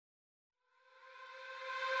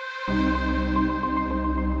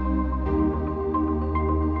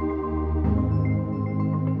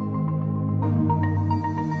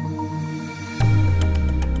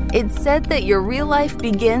It's said that your real life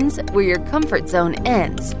begins where your comfort zone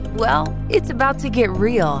ends. Well, it's about to get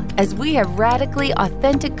real as we have radically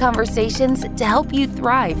authentic conversations to help you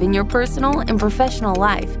thrive in your personal and professional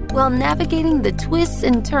life while navigating the twists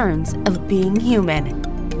and turns of being human.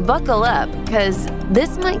 Buckle up, because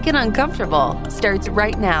This Might Get Uncomfortable starts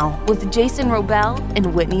right now with Jason Robel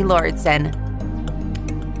and Whitney Lauritsen.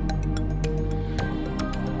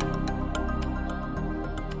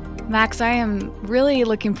 Max, I am really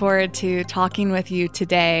looking forward to talking with you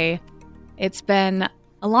today. It's been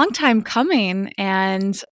a long time coming,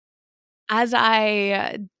 and as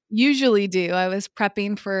I usually do, I was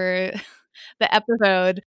prepping for the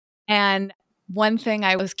episode, and one thing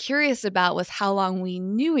I was curious about was how long we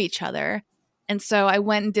knew each other. And so I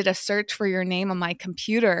went and did a search for your name on my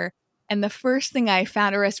computer, and the first thing I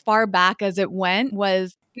found, or as far back as it went,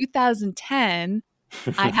 was 2010.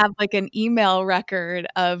 I have like an email record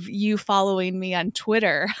of you following me on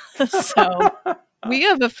Twitter. So we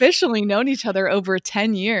have officially known each other over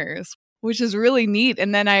 10 years, which is really neat.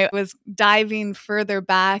 And then I was diving further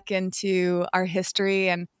back into our history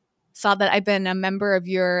and saw that I've been a member of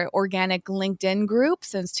your organic LinkedIn group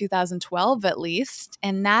since 2012, at least.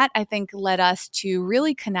 And that, I think, led us to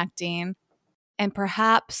really connecting. And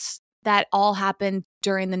perhaps that all happened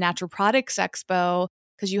during the Natural Products Expo,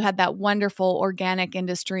 because you had that wonderful organic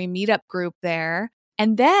industry meetup group there.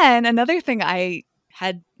 And then another thing I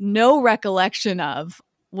had no recollection of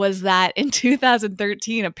was that in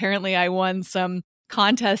 2013, apparently I won some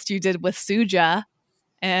contest you did with Suja.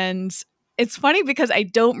 And it's funny because I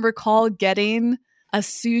don't recall getting a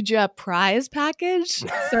Suja prize package.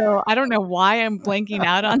 So I don't know why I'm blanking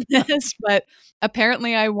out on this, but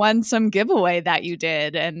apparently I won some giveaway that you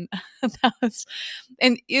did. And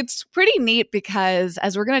and it's pretty neat because,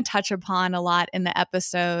 as we're going to touch upon a lot in the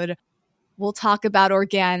episode, we'll talk about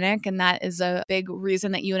organic, and that is a big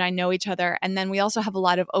reason that you and I know each other. And then we also have a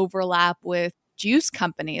lot of overlap with juice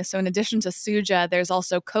companies. So in addition to Suja, there's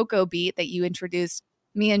also Cocoa Beet that you introduced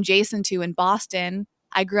me and Jason to in Boston.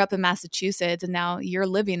 I grew up in Massachusetts, and now you're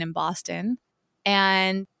living in Boston.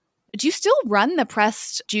 And do you still run the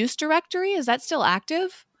Pressed Juice Directory? Is that still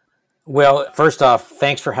active? Well, first off,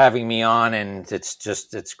 thanks for having me on. And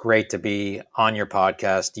it's great to be on your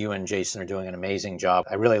podcast. You and Jason are doing an amazing job.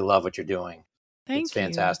 I really love what you're doing. It's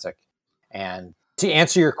fantastic. And to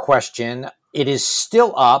answer your question, it is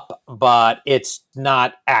still up, but it's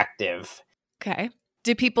not active. Okay.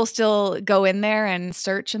 Do people still go in there and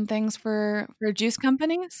search and things for juice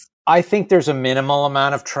companies? I think there's a minimal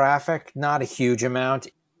amount of traffic, not a huge amount.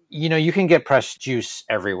 You know, you can get pressed juice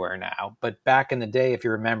everywhere now, but back in the day, if you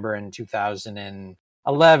remember in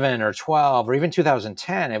 2011 or 12 or even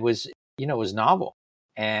 2010, it was novel.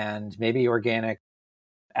 And maybe Organic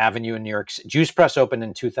Avenue in New York, Juice Press opened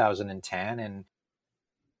in 2010, and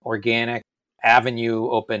Organic Avenue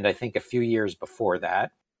opened, I think, a few years before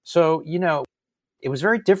that. So, it was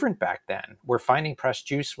very different back then, where finding pressed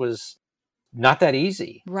juice was not that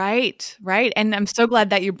easy. Right. And I'm so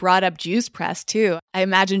glad that you brought up Juice Press too. I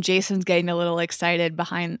imagine Jason's getting a little excited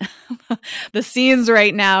behind the scenes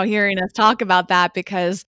right now, hearing us talk about that,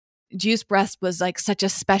 because Juice Press was like such a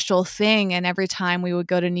special thing. And every time we would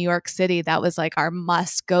go to New York City, that was like our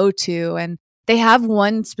must go to. And they have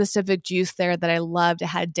one specific juice there that I loved. It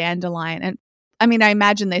had dandelion. And I mean, I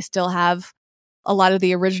imagine they still have a lot of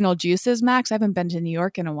the original juices, Max. I haven't been to New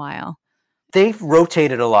York in a while. They've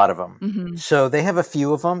rotated a lot of them. Mm-hmm. So they have a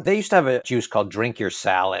few of them. They used to have a juice called Drink Your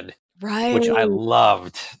Salad, right, which I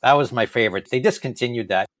loved. That was my favorite. They discontinued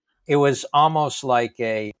that. It was almost like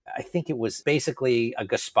I think it was basically a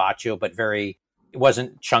gazpacho, but it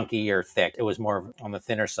wasn't chunky or thick. It was more on the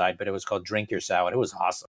thinner side, but it was called Drink Your Salad. It was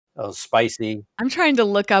awesome. It was spicy. I'm trying to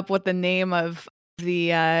look up what the name of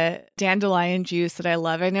the dandelion juice that I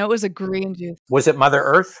love. I know it was a green juice. Was it Mother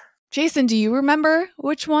Earth? Jason, do you remember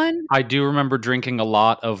which one? I do remember drinking a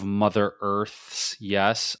lot of Mother Earth's,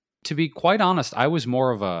 yes. To be quite honest, I was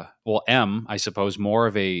more of more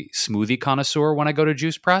of a smoothie connoisseur when I go to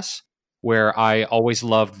Juice Press, where I always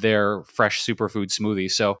loved their fresh superfood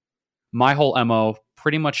smoothies. So my whole MO,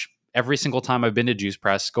 pretty much every single time I've been to Juice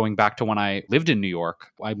Press, going back to when I lived in New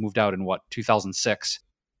York, I moved out in 2006,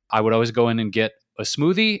 I would always go in and get a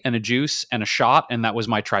smoothie and a juice and a shot, and that was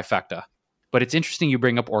my trifecta. But it's interesting you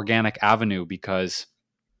bring up Organic Avenue, because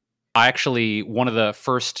one of the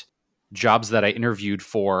first jobs that I interviewed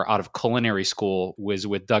for out of culinary school was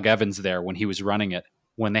with Doug Evans there when he was running it,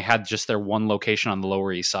 when they had just their one location on the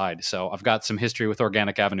Lower East Side. So I've got some history with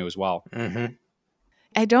Organic Avenue as well. Mm-hmm.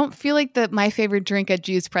 I don't feel like my favorite drink at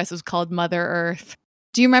Juice Press was called Mother Earth.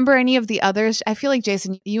 Do you remember any of the others? I feel like,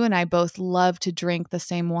 Jason, you and I both love to drink the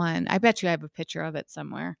same one. I bet you I have a picture of it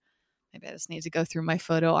somewhere. Maybe I just need to go through my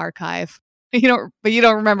photo archive. But you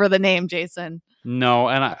don't remember the name, Jason. No,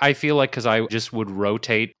 and I feel like because I just would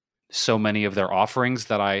rotate so many of their offerings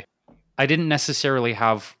that I didn't necessarily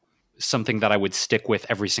have something that I would stick with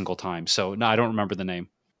every single time. So no, I don't remember the name.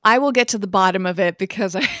 I will get to the bottom of it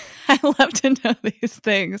because I love to know these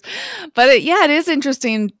things. But it is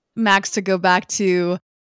interesting, Max, to go back to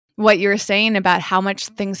what you were saying about how much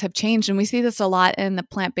things have changed. And we see this a lot in the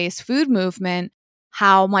plant-based food movement,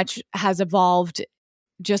 how much has evolved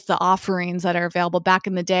just the offerings that are available. Back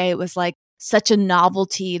in the day, it was like such a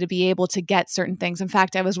novelty to be able to get certain things. In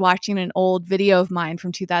fact, I was watching an old video of mine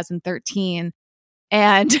from 2013,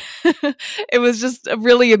 and it was just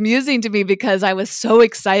really amusing to me because I was so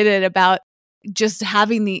excited about just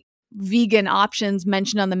having the vegan options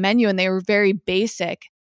mentioned on the menu, and they were very basic.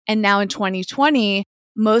 And now in 2020,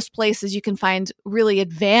 most places you can find really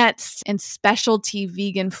advanced and specialty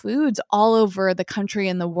vegan foods all over the country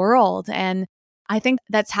and the world. And I think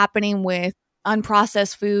that's happening with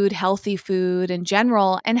unprocessed food, healthy food in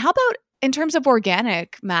general. And how about in terms of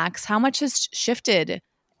organic, Max? How much has shifted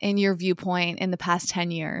in your viewpoint in the past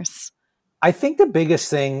 10 years? I think the biggest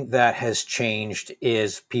thing that has changed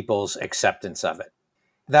is people's acceptance of it.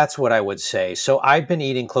 That's what I would say. So I've been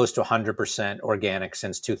eating close to 100% organic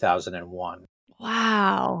since 2001.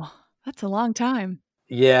 Wow. That's a long time.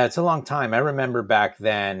 Yeah, it's a long time. I remember back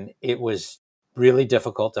then it was really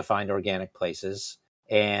difficult to find organic places,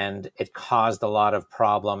 and it caused a lot of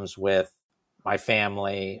problems with my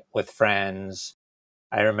family, with friends.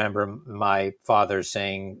 I remember my father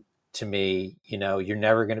saying to me, you're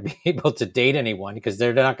never going to be able to date anyone because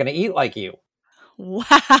they're not going to eat like you. Wow.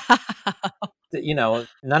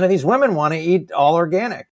 None of these women want to eat all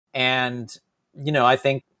organic. And, I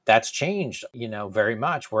think that's changed, very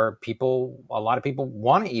much, where a lot of people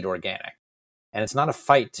want to eat organic. And it's not a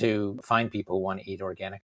fight to find people who want to eat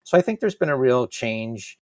organic. So I think there's been a real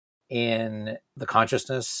change in the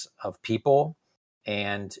consciousness of people.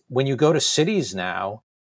 And when you go to cities now,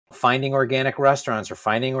 finding organic restaurants or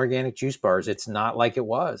finding organic juice bars, it's not like it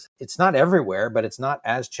was. It's not everywhere, but it's not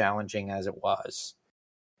as challenging as it was.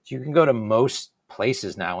 So you can go to most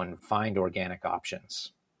places now and find organic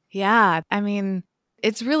options. Yeah. I mean,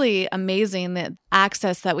 it's really amazing the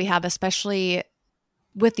access that we have, especially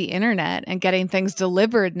with the internet and getting things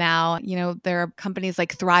delivered now. There are companies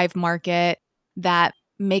like Thrive Market that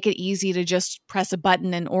make it easy to just press a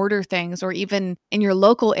button and order things, or even in your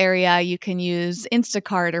local area, you can use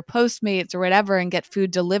Instacart or Postmates or whatever and get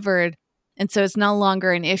food delivered. And so it's no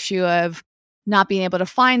longer an issue of not being able to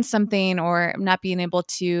find something or not being able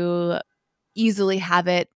to easily have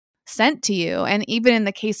it sent to you. And even in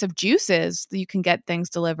the case of juices, you can get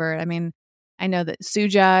things delivered. I mean, I know that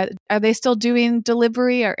Suja, are they still doing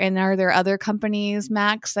delivery, and are there other companies,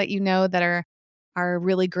 Max, that that are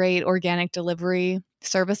really great organic delivery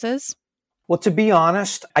services? Well, to be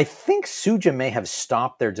honest, I think Suja may have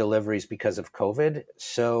stopped their deliveries because of COVID.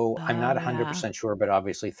 So I'm not 100% sure, but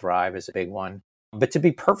obviously Thrive is a big one. But to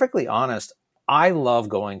be perfectly honest, I love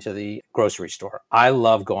going to the grocery store. I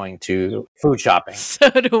love going to food shopping. So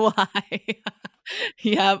do I.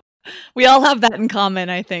 Yeah. We all have that in common,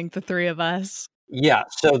 I think, the three of us. Yeah.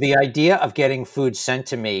 So the idea of getting food sent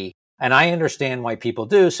to me, and I understand why people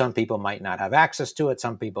do. Some people might not have access to it.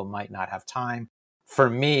 Some people might not have time. For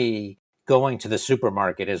me, going to the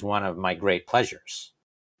supermarket is one of my great pleasures.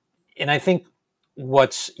 And I think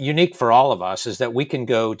what's unique for all of us is that we can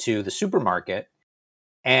go to the supermarket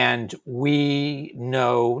and we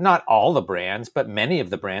know not all the brands, but many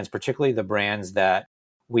of the brands, particularly the brands that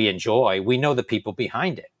we enjoy. We know the people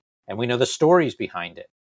behind it and we know the stories behind it.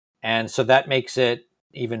 And so that makes it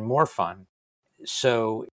even more fun.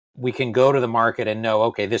 So we can go to the market and know,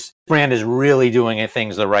 okay, this brand is really doing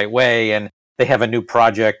things the right way. And they have a new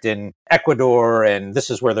project in Ecuador, and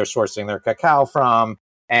this is where they're sourcing their cacao from.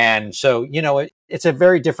 And so, it's a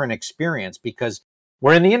very different experience because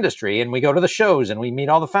we're in the industry and we go to the shows and we meet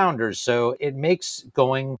all the founders. So it makes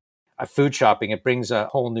going food shopping, it brings a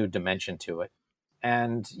whole new dimension to it.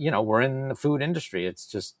 And, we're in the food industry. It's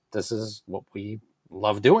just, this is what we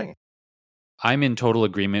love doing. I'm in total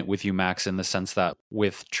agreement with you, Max, in the sense that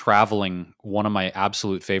with traveling, one of my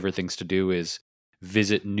absolute favorite things to do is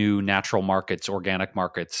visit new natural markets, organic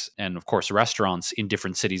markets, and of course, restaurants in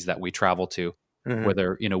different cities that we travel to,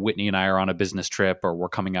 whether, Whitney and I are on a business trip or we're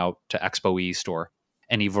coming out to Expo East or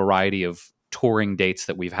any variety of touring dates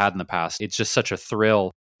that we've had in the past. It's just such a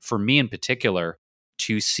thrill for me in particular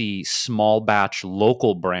to see small batch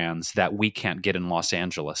local brands that we can't get in Los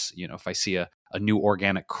Angeles. You know, if I see a new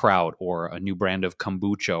organic kraut or a new brand of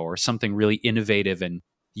kombucha or something really innovative and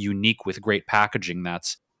unique with great packaging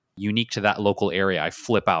that's unique to that local area, I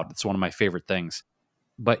flip out. It's one of my favorite things.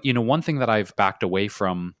 But, you know, one thing that I've backed away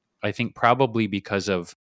from, I think probably because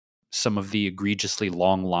of some of the egregiously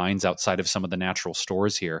long lines outside of some of the natural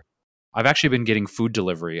stores here, I've actually been getting food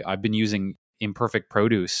delivery. I've been using Imperfect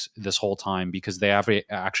Produce this whole time because they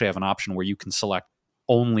actually have an option where you can select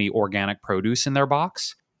only organic produce in their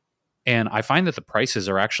box. And I find that the prices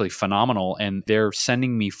are actually phenomenal, and they're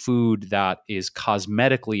sending me food that is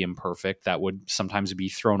cosmetically imperfect that would sometimes be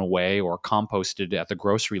thrown away or composted at the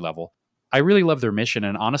grocery level. I really love their mission,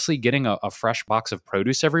 and honestly, getting a fresh box of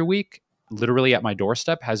produce every week, literally at my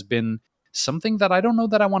doorstep, has been something that I don't know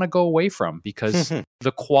that I want to go away from because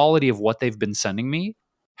the quality of what they've been sending me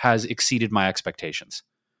has exceeded my expectations.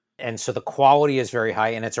 And so the quality is very high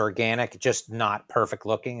and it's organic, just not perfect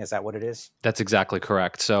looking. Is that what it is? That's exactly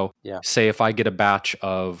correct. So say if I get a batch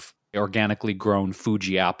of organically grown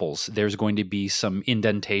Fuji apples, there's going to be some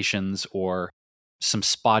indentations or some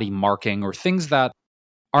spotty marking or things that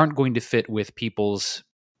aren't going to fit with people's,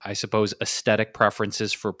 I suppose, aesthetic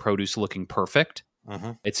preferences for produce looking perfect.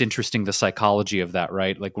 Mm-hmm. It's interesting, the psychology of that,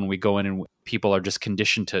 right? Like when we go in and people are just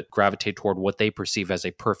conditioned to gravitate toward what they perceive as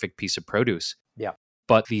a perfect piece of produce. Yeah.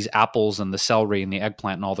 But these apples and the celery and the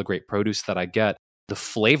eggplant and all the great produce that I get, the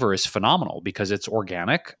flavor is phenomenal because it's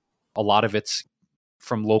organic. A lot of it's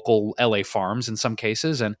from local LA farms in some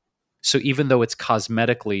cases. And so even though it's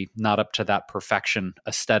cosmetically not up to that perfection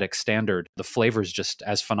aesthetic standard, the flavor is just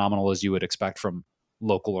as phenomenal as you would expect from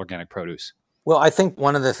local organic produce. Well, I think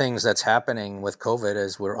one of the things that's happening with COVID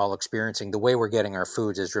is we're all experiencing the way we're getting our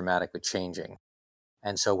foods is dramatically changing.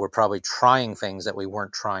 And so we're probably trying things that we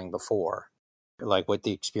weren't trying before, like with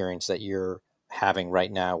the experience that you're having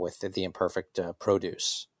right now with the imperfect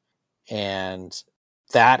produce. And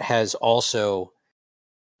that has also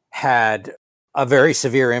had a very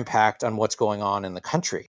severe impact on what's going on in the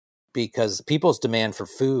country because people's demand for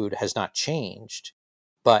food has not changed,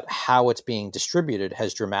 but how it's being distributed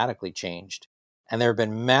has dramatically changed. And there have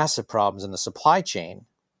been massive problems in the supply chain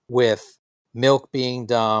with milk being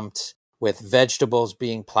dumped, with vegetables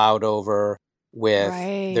being plowed over, with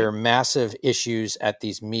there are massive issues at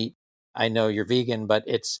these meat. I know you're vegan, but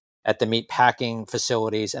it's at the meat packing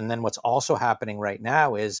facilities. And then what's also happening right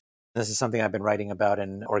now is, this is something I've been writing about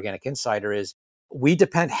in Organic Insider, is we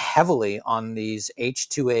depend heavily on these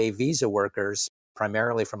H-2A visa workers,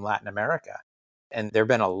 primarily from Latin America. And there have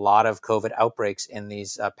been a lot of COVID outbreaks in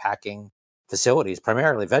these packing facilities,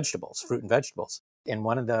 primarily vegetables, fruit and vegetables. In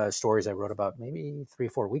one of the stories I wrote about maybe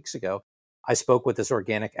 3-4 weeks ago, I spoke with this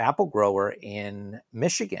organic apple grower in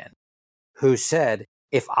Michigan who said,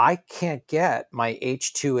 if I can't get my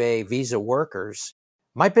H-2A visa workers,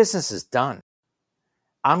 my business is done.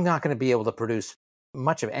 I'm not going to be able to produce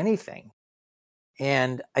much of anything.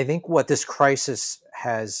 And I think what this crisis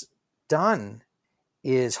has done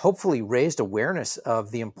is hopefully raised awareness of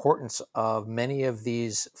the importance of many of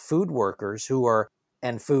these food workers who are,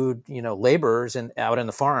 and food, laborers and out in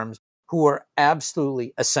the farms who are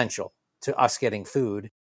absolutely essential to us getting food,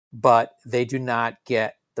 but they do not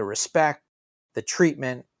get the respect, the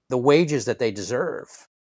treatment, the wages that they deserve.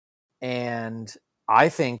 And I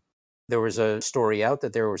think there was a story out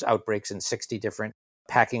that there was outbreaks in 60 different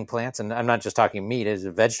packing plants. And I'm not just talking meat, it's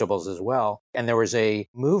vegetables as well. And there was a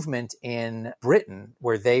movement in Britain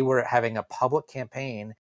where they were having a public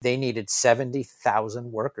campaign. They needed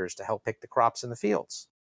 70,000 workers to help pick the crops in the fields.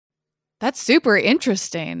 That's super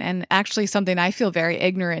interesting and actually something I feel very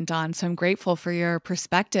ignorant on. So I'm grateful for your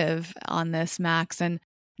perspective on this, Max. And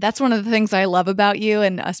that's one of the things I love about you,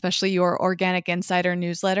 and especially your Organic Insider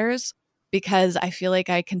newsletters, because I feel like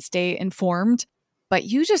I can stay informed. But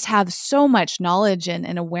you just have so much knowledge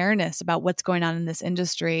and awareness about what's going on in this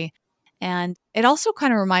industry. And it also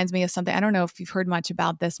kind of reminds me of something. I don't know if you've heard much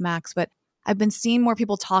about this, Max, but I've been seeing more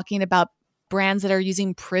people talking about brands that are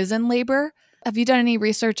using prison labor. Have you done any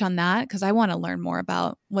research on that? Because I want to learn more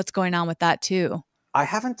about what's going on with that too. I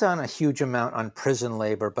haven't done a huge amount on prison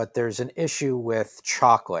labor, but there's an issue with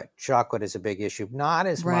chocolate. Chocolate is a big issue, not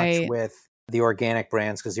as much with the organic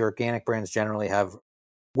brands, because the organic brands generally have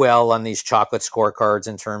well on these chocolate scorecards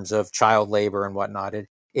in terms of child labor and whatnot.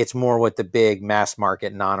 It's more with the big mass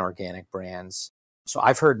market non-organic brands. So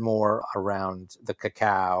I've heard more around the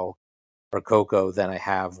cacao or cocoa than I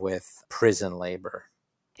have with prison labor.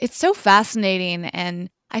 It's so fascinating. And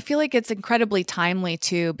I feel like it's incredibly timely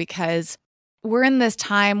too, because we're in this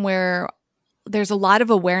time where there's a lot of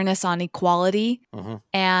awareness on equality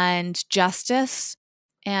and justice.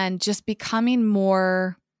 and just becoming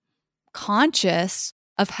more conscious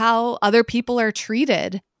of how other people are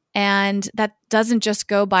treated. And that doesn't just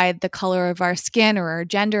go by the color of our skin or our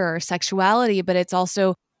gender or sexuality, but it's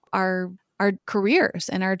also our careers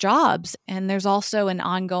and our jobs. And there's also an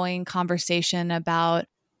ongoing conversation about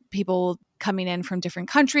people coming in from different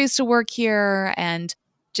countries to work here and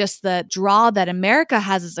just the draw that America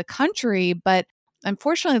has as a country. But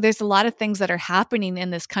unfortunately, there's a lot of things that are happening in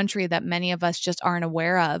this country that many of us just aren't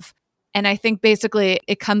aware of. And I think basically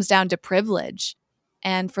it comes down to privilege.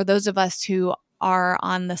 And for those of us who are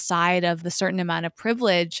on the side of the certain amount of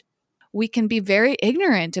privilege, we can be very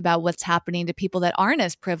ignorant about what's happening to people that aren't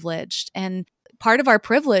as privileged. And part of our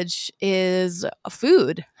privilege is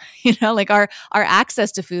food, like our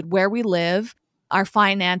access to food, where we live, our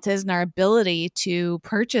finances, and our ability to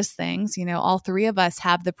purchase things. All three of us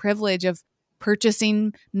have the privilege of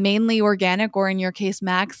purchasing mainly organic, or in your case,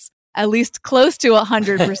 Max, at least close to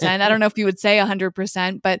 100%. I don't know if you would say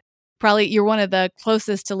 100%, but probably you're one of the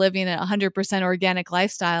closest to living a 100% organic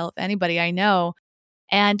lifestyle of anybody I know.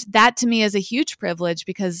 And that to me is a huge privilege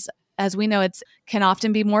because, as we know, it can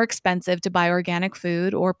often be more expensive to buy organic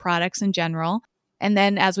food or products in general. And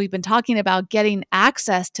then, as we've been talking about getting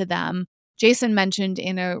access to them, Jason mentioned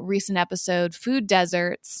in a recent episode food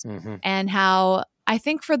deserts, and how I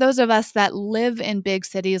think for those of us that live in big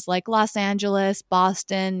cities like Los Angeles,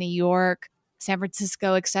 Boston, New York, San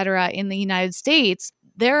Francisco, et cetera, in the United States,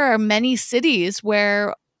 there are many cities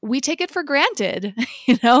where we take it for granted,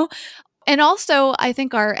 And also, I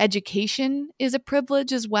think our education is a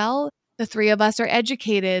privilege as well. The three of us are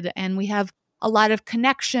educated and we have a lot of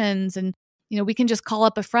connections, and we can just call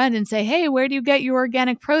up a friend and say, hey, where do you get your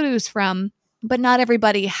organic produce from? But not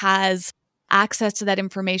everybody has access to that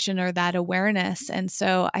information or that awareness. And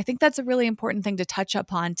so I think that's a really important thing to touch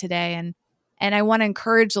upon today. And I want to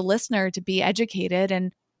encourage the listener to be educated.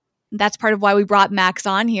 And that's part of why we brought Max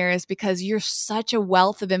on here, is because you're such a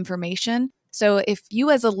wealth of information. So if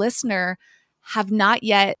you as a listener have not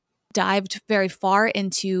yet dived very far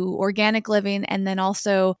into organic living, and then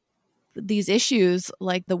also these issues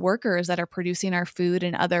like the workers that are producing our food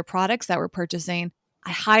and other products that we're purchasing,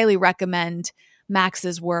 I highly recommend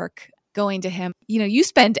Max's work, going to him. You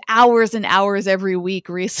spend hours and hours every week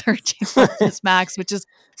researching this, Max, which is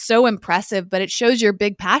so impressive, but it shows your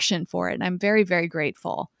big passion for it. And I'm very, very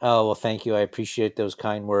grateful. Oh, well, thank you. I appreciate those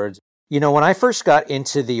kind words. When I first got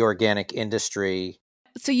into the organic industry.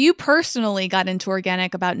 So you personally got into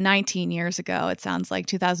organic about 19 years ago, it sounds like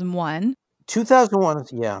 2001. 2001,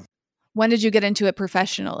 yeah. When did you get into it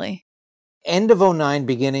professionally? End of 2009,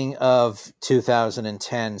 beginning of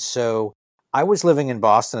 2010. So I was living in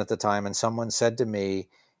Boston at the time, and someone said to me,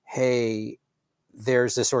 hey,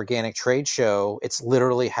 there's this organic trade show. It's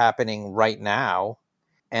literally happening right now.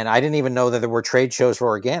 And I didn't even know that there were trade shows for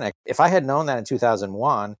organic. If I had known that in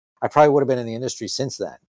 2001, I probably would have been in the industry since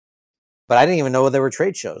then. But I didn't even know there were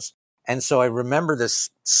trade shows. And so I remember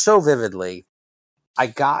this so vividly. I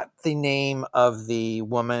got the name of the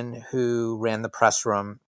woman who ran the press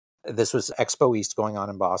room. This was Expo East going on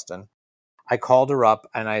in Boston. I called her up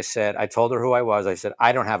and I told her who I was. I said,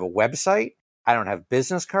 I don't have a website. I don't have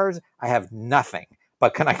business cards. I have nothing.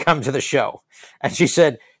 But can I come to the show? And she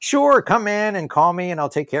said, sure, come in and call me and I'll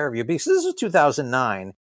take care of you. Because this was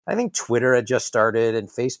 2009. I think Twitter had just started and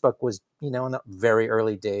Facebook was, in the very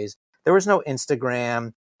early days. There was no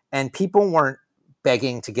Instagram, and people weren't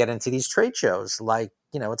begging to get into these trade shows like,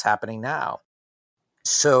 it's happening now.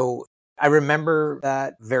 So I remember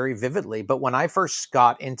that very vividly. But when I first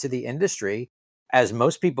got into the industry, as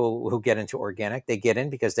most people who get into organic, they get in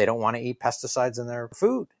because they don't want to eat pesticides in their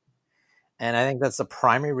food. And I think that's the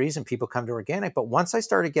primary reason people come to organic. But once I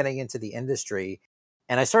started getting into the industry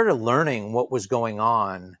and I started learning what was going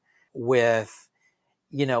on with,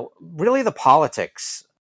 really the politics,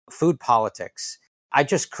 food politics, I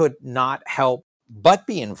just could not help but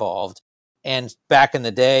be involved. And back in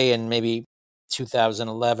the day, and maybe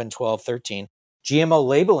 2011, 12, 13, GMO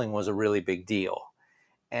labeling was a really big deal.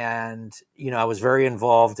 And, I was very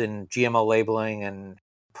involved in GMO labeling and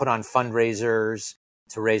put on fundraisers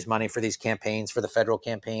to raise money for these campaigns, for the federal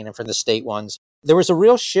campaign and for the state ones. There was a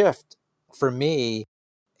real shift for me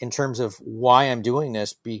in terms of why I'm doing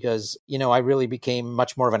this, because, I really became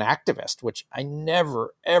much more of an activist, which I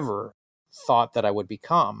never, ever thought that I would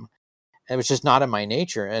become. It was just not in my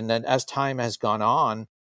nature. And then as time has gone on,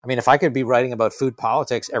 if I could be writing about food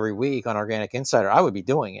politics every week on Organic Insider, I would be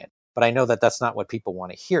doing it. But I know that that's not what people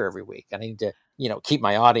want to hear every week. I need to, keep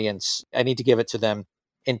my audience, I need to give it to them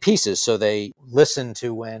in pieces so they listen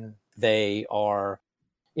to when they are,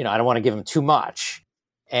 I don't want to give them too much.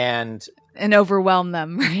 And and overwhelm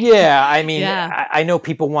them. Right? Yeah, I mean, Yeah. I know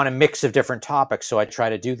people want a mix of different topics, so I try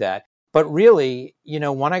to do that. But really,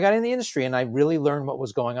 when I got in the industry and I really learned what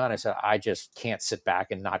was going on, I said, I just can't sit back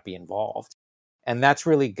and not be involved. And that's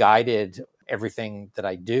really guided everything that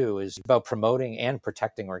I do, is about promoting and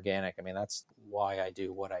protecting organic. I mean, that's why I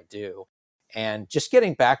do what I do. And just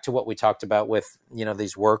getting back to what we talked about with,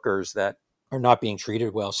 these workers that are not being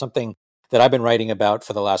treated well, something that I've been writing about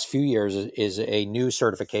for the last few years is a new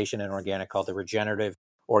certification in organic called the Regenerative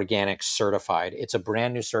Organic Certified. It's a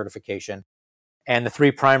brand new certification. And the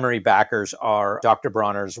three primary backers are Dr.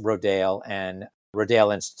 Bronner's Rodale and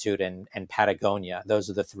Rodale Institute and Patagonia. Those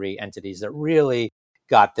are the three entities that really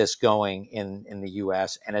got this going in the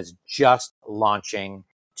US, and it's just launching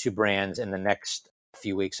to brands in the next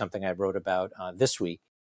few weeks, something I wrote about this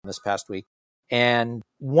past week. And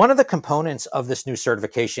one of the components of this new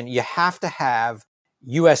certification, you have to have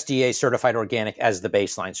USDA certified organic as the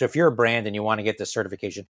baseline. So if you're a brand and you want to get this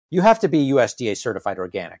certification, you have to be USDA certified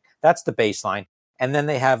organic. That's the baseline. And then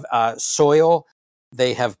they have soil.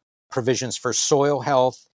 They have provisions for soil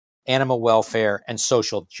health, animal welfare, and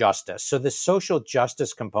social justice. So the social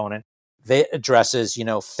justice component, that addresses,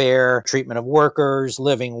 fair treatment of workers,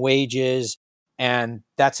 living wages. And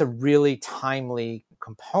that's a really timely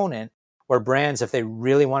component where brands, if they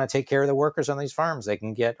really want to take care of the workers on these farms, they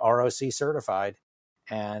can get ROC certified.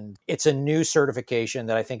 And it's a new certification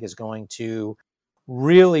that I think is going to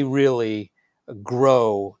really, really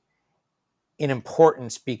grow in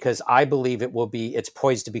importance, because I believe it's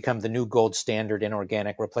poised to become the new gold standard in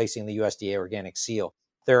organic, replacing the USDA organic seal.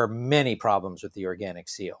 There are many problems with the organic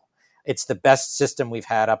seal. It's the best system we've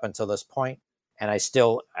had up until this point, and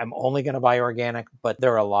I'm only going to buy organic, but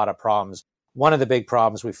there are a lot of problems. One of the big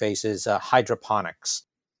problems we face is hydroponics.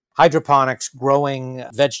 Hydroponics, growing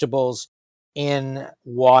vegetables in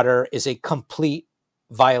water, is a complete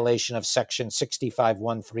violation of Section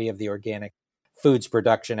 6513 of the Organic Foods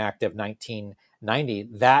Production Act of 1990.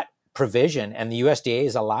 That provision, and the USDA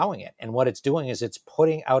is allowing it. And what it's doing is it's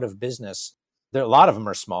putting out of business, a lot of them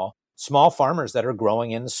are small farmers that are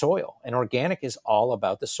growing in the soil. And organic is all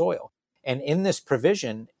about the soil. And in this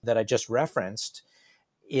provision that I just referenced,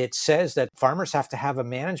 it says that farmers have to have a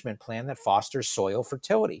management plan that fosters soil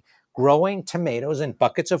fertility. Growing tomatoes in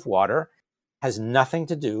buckets of water has nothing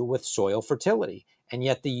to do with soil fertility. And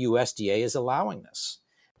yet the USDA is allowing this.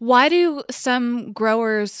 Why do some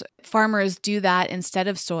farmers do that instead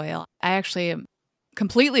of soil? I actually am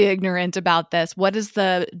completely ignorant about this. What is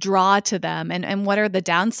the draw to them, and what are the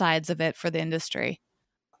downsides of it for the industry?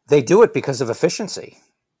 They do it because of efficiency.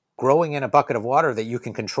 Growing in a bucket of water that you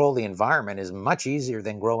can control the environment is much easier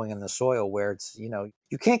than growing in the soil where it's,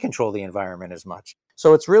 you can't control the environment as much.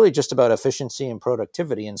 So it's really just about efficiency and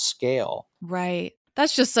productivity and scale. Right.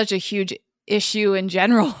 That's just such a huge issue in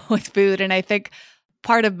general with food. And I think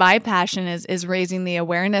part of my passion is raising the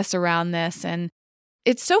awareness around this. And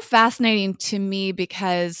it's so fascinating to me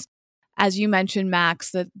because, as you mentioned,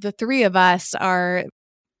 Max, the three of us are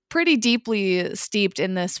pretty deeply steeped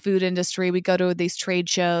in this food industry. We go to these trade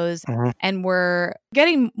shows and we're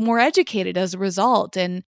getting more educated as a result.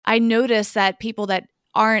 And I notice that people that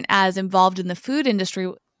aren't as involved in the food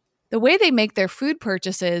industry, the way they make their food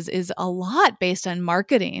purchases is a lot based on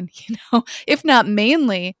marketing, if not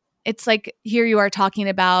mainly. It's like here you are talking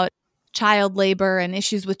about child labor and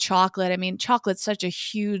issues with chocolate. I mean, chocolate's such a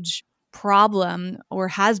huge problem, or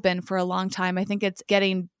has been for a long time. I think it's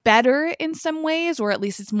getting better in some ways, or at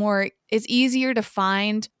least it's easier to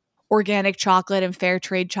find organic chocolate and fair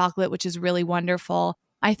trade chocolate, which is really wonderful.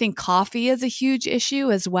 I think coffee is a huge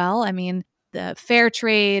issue as well. I mean, the fair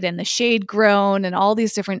trade and the shade grown and all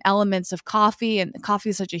these different elements of coffee, and coffee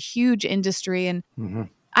is such a huge industry. And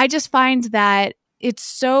I just find that it's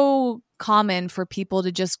so common for people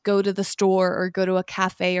to just go to the store or go to a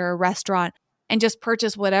cafe or a restaurant and just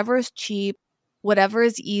purchase whatever is cheap, whatever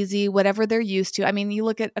is easy, whatever they're used to. I mean, you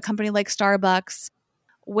look at a company like Starbucks,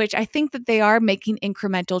 which I think that they are making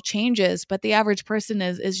incremental changes, but the average person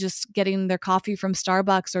is just getting their coffee from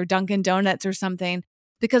Starbucks or Dunkin' Donuts or something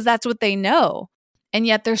because that's what they know. And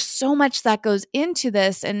yet there's so much that goes into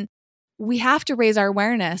this, and we have to raise our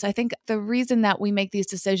awareness. I think the reason that we make these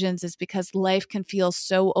decisions is because life can feel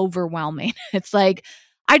so overwhelming. It's like,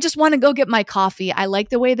 I just want to go get my coffee. I like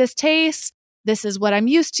the way this tastes. This is what I'm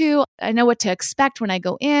used to. I know what to expect when I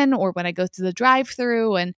go in or when I go through the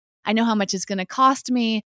drive-through, and I know how much it's going to cost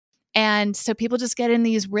me. And so people just get in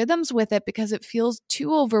these rhythms with it because it feels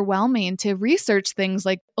too overwhelming to research things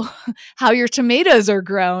like how your tomatoes are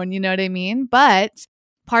grown, you know what I mean? But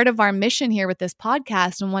part of our mission here with this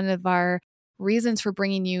podcast, and one of our reasons for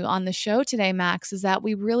bringing you on the show today, Max, is that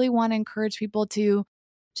we really want to encourage people to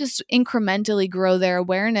just incrementally grow their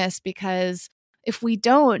awareness, because if we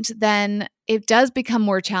don't, then it does become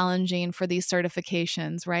more challenging for these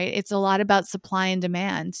certifications, right? It's a lot about supply and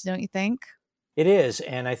demand, don't you think? It is.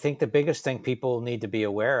 And I think the biggest thing people need to be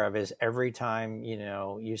aware of is every time,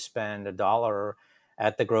 you spend $1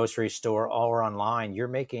 at the grocery store or online, you're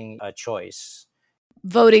making a choice.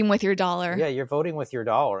 Voting with your dollar. Yeah, you're voting with your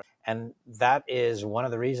dollar. And that is one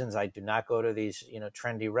of the reasons I do not go to these,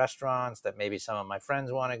 trendy restaurants that maybe some of my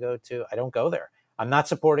friends want to go to. I don't go there. I'm not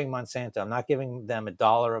supporting Monsanto. I'm not giving them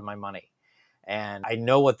 $1 of my money. And I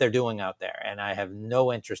know what they're doing out there, and I have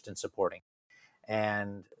no interest in supporting.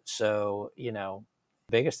 And so,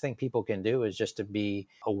 biggest thing people can do is just to be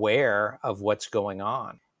aware of what's going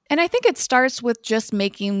on. And I think it starts with just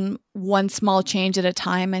making one small change at a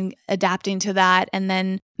time and adapting to that, and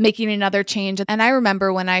then making another change. And I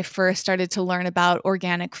remember when I first started to learn about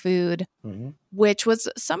organic food, which was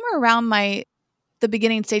somewhere around the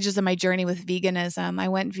beginning stages of my journey with veganism. I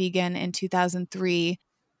went vegan in 2003.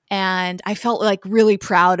 And I felt like really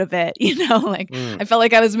proud of it, I felt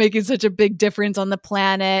like I was making such a big difference on the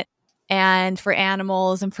planet and for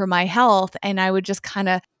animals and for my health. And I would just kind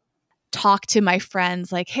of talk to my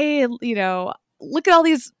friends like, hey, look at all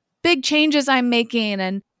these big changes I'm making,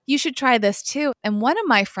 and you should try this too. And one of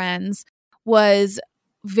my friends was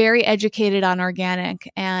very educated on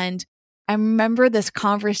organic. And I remember this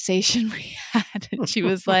conversation we had, and she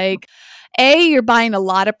was like, you're buying a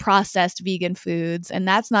lot of processed vegan foods, and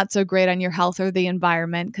that's not so great on your health or the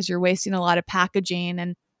environment because you're wasting a lot of packaging,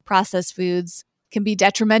 and processed foods can be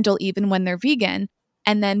detrimental even when they're vegan.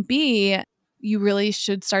 And then B, you really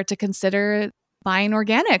should start to consider buying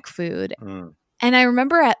organic food. And I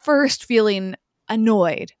remember at first feeling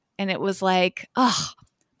annoyed, and it was like,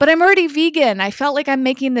 but I'm already vegan. I felt like I'm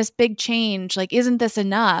making this big change. Like, isn't this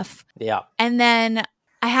enough? Yeah. And then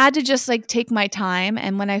I had to just take my time.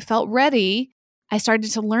 And when I felt ready, I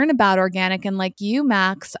started to learn about organic. And like you,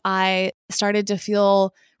 Max, I started to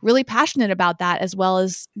feel really passionate about that, as well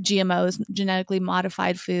as GMOs, genetically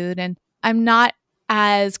modified food. And I'm not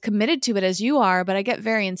as committed to it as you are, but I get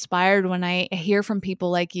very inspired when I hear from people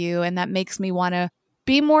like you. And that makes me want to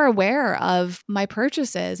be more aware of my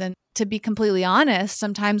purchases. And to be completely honest,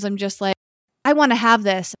 sometimes I'm just like, I want to have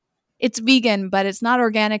this. It's vegan, but it's not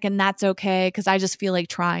organic, and that's okay because I just feel like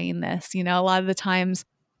trying this. A lot of the times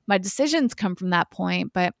my decisions come from that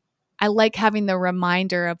point, but I like having the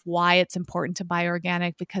reminder of why it's important to buy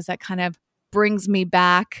organic, because that kind of brings me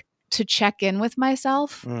back to check in with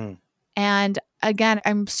myself. And again,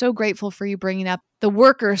 I'm so grateful for you bringing up the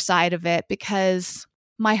worker side of it, because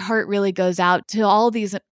my heart really goes out to all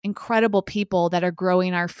these incredible people that are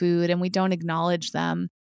growing our food and we don't acknowledge them.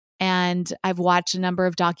 And I've watched a number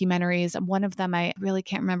of documentaries. One of them I really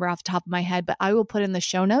can't remember off the top of my head, but I will put in the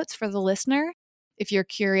show notes for the listener if you're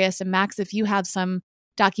curious. And Max, if you have some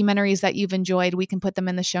documentaries that you've enjoyed, we can put them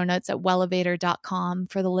in the show notes at wellevatr.com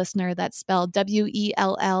for the listener. That's spelled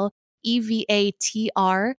WELLEVATR.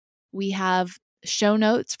 We have show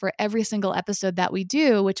notes for every single episode that we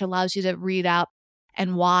do, which allows you to read out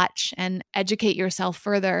and watch and educate yourself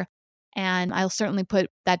further. And I'll certainly put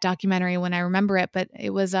that documentary when I remember it, but it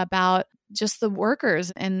was about just the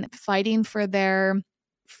workers and fighting for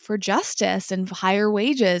justice and higher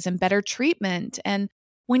wages and better treatment. And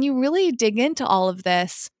when you really dig into all of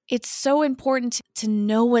this, it's so important to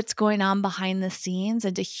know what's going on behind the scenes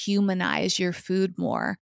and to humanize your food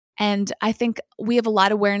more. And I think we have a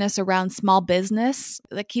lot of awareness around small business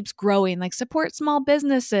that keeps growing, like support small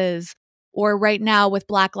businesses. Or right now with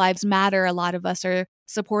Black Lives Matter, a lot of us are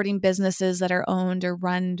supporting businesses that are owned or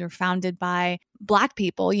run or founded by Black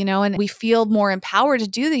people, and we feel more empowered to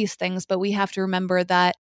do these things. But we have to remember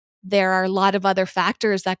that there are a lot of other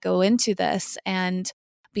factors that go into this, and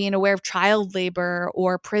being aware of child labor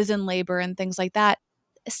or prison labor and things like that,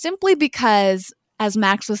 simply because, as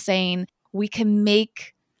Max was saying, we can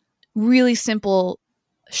make really simple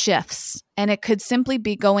shifts. And it could simply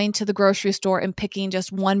be going to the grocery store and picking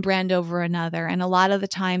just one brand over another. And a lot of the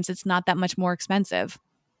times it's not that much more expensive.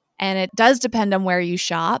 And it does depend on where you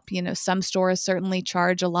shop. Some stores certainly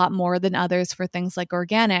charge a lot more than others for things like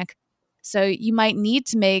organic. So you might need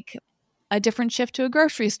to make a different shift to a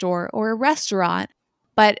grocery store or a restaurant.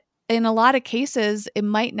 But in a lot of cases, it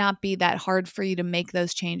might not be that hard for you to make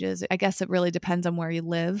those changes. I guess it really depends on where you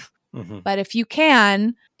live. But if you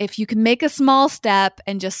can make a small step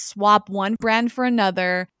and just swap one brand for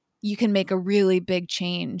another, you can make a really big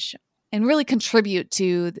change and really contribute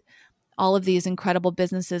to all of these incredible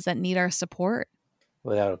businesses that need our support.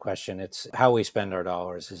 Without a question, it's how we spend our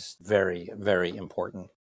dollars is very, very important.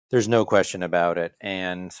 There's no question about it.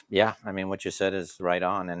 And yeah, what you said is right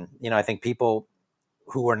on. And, I think people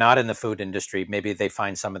who are not in the food industry, maybe they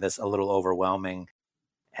find some of this a little overwhelming,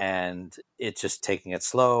 and it's just taking it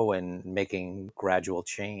slow and making gradual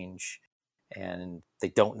change. And they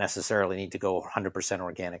don't necessarily need to go 100%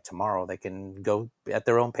 organic tomorrow. They can go at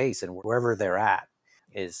their own pace, and wherever they're at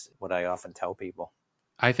is what I often tell people.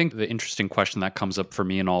 I think the interesting question that comes up for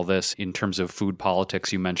me in all this, in terms of food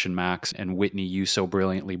politics, you mentioned, Max, and Whitney, you so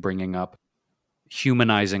brilliantly bringing up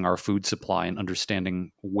humanizing our food supply and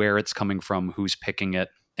understanding where it's coming from, who's picking it,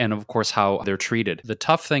 and of course, how they're treated. The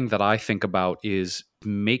tough thing that I think about is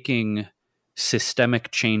making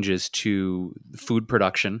systemic changes to food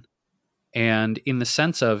production. And in the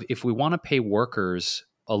sense of, if we want to pay workers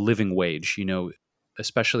a living wage,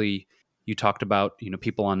 especially you talked about,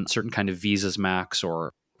 people on certain kind of visas, Max,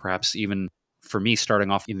 or perhaps even for me,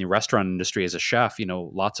 starting off in the restaurant industry as a chef,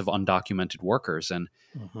 lots of undocumented workers and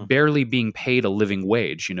barely being paid a living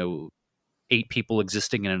wage, 8 people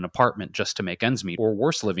existing in an apartment just to make ends meet, or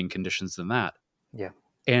worse living conditions than that. Yeah.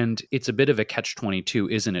 And it's a bit of a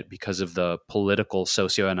catch-22, isn't it? Because of the political,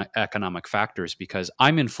 socioeconomic factors, because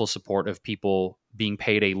I'm in full support of people being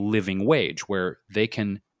paid a living wage where they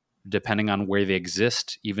can, depending on where they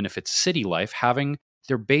exist, even if it's city life, having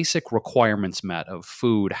their basic requirements met of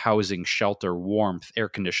food, housing, shelter, warmth, air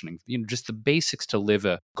conditioning, just the basics to live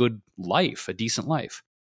a good life, a decent life.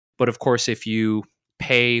 But of course, if you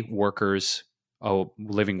pay workers a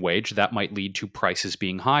living wage, that might lead to prices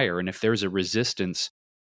being higher. And if there's a resistance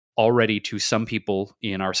already to some people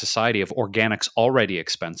in our society of organics already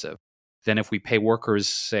expensive, then if we pay workers,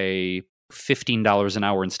 say, $15 an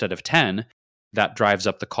hour instead of 10, that drives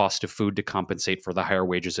up the cost of food to compensate for the higher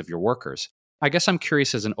wages of your workers. I guess I'm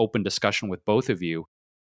curious, as an open discussion with both of you,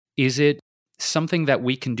 is it something that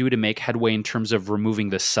we can do to make headway in terms of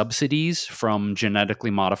removing the subsidies from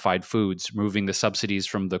genetically modified foods, removing the subsidies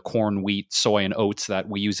from the corn, wheat, soy, and oats that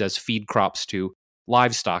we use as feed crops to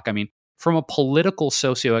livestock? I mean, from a political,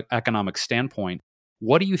 socioeconomic standpoint,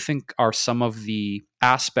 what do you think are some of the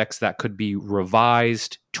aspects that could be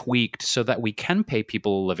revised, tweaked, so that we can pay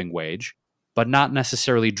people a living wage, but not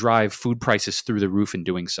necessarily drive food prices through the roof in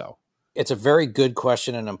doing so? It's a very good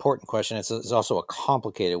question, an important question. It's also a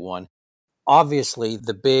complicated one. Obviously,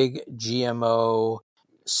 the big GMO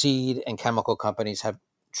seed and chemical companies have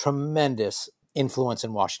tremendous influence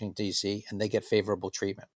in Washington, D.C., and they get favorable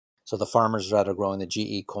treatment. So the farmers that are growing the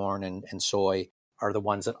GE corn and soy are the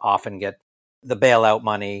ones that often get the bailout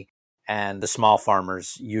money, and the small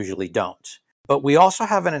farmers usually don't. But we also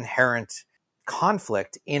have an inherent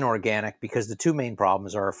conflict in organic because the two main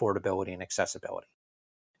problems are affordability and accessibility.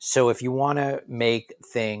 So if you want to make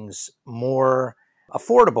things more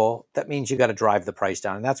affordable, that means you got to drive the price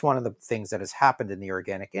down. And that's one of the things that has happened in the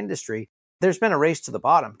organic industry. There's been a race to the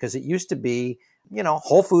bottom because it used to be,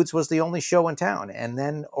 Whole Foods was the only show in town. And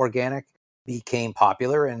then organic became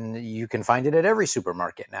popular, and you can find it at every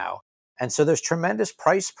supermarket now. And so there's tremendous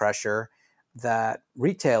price pressure that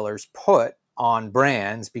retailers put on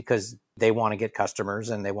brands because they want to get customers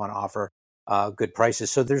and they want to offer good prices.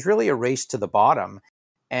 So there's really a race to the bottom.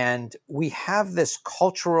 And we have this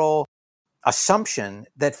cultural assumption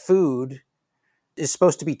that food is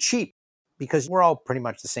supposed to be cheap because we're all pretty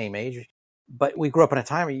much the same age. But we grew up in a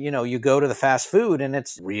time where, you go to the fast food and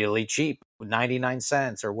it's really cheap, 99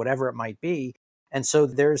 cents or whatever it might be. And so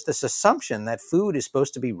there's this assumption that food is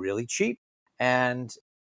supposed to be really cheap. And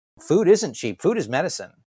food isn't cheap. Food is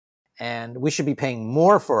medicine. And we should be paying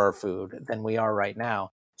more for our food than we are right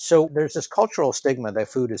now. So there's this cultural stigma that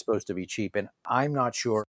food is supposed to be cheap. And I'm not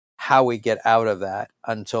sure how we get out of that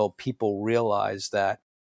until people realize that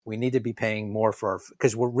we need to be paying more for our food,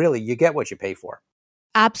 because you get what you pay for.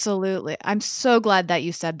 Absolutely. I'm so glad that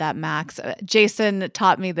you said that, Max. Jason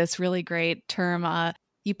taught me this really great term.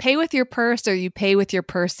 You pay with your purse or you pay with your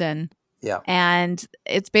person. Yeah. And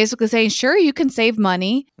it's basically saying, sure, you can save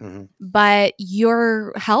money, but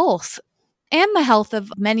your health and the health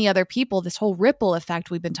of many other people, this whole ripple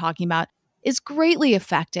effect we've been talking about, is greatly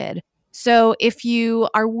affected. So if you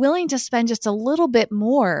are willing to spend just a little bit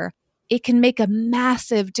more, it can make a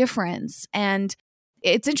massive difference. And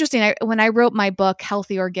it's interesting. When I wrote my book,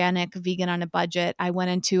 Healthy, Organic, Vegan on a Budget, I went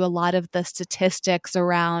into a lot of the statistics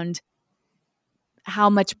around how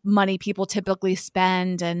much money people typically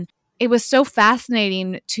spend. And it was so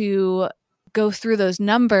fascinating to go through those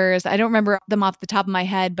numbers. I don't remember them off the top of my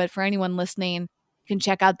head, but for anyone listening, you can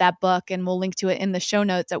check out that book, and we'll link to it in the show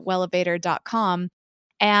notes at wellevator.com.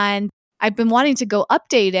 And I've been wanting to go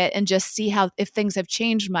update it and just see if things have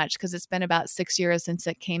changed much, because it's been about 6 years since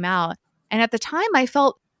it came out. And at the time, I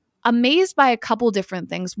felt amazed by a couple different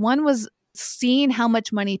things. One was seeing how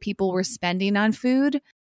much money people were spending on food.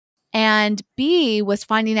 And B was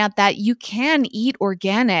finding out that you can eat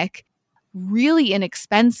organic really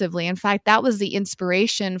inexpensively. In fact, that was the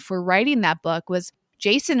inspiration for writing that book. Was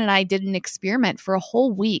Jason and I did an experiment for a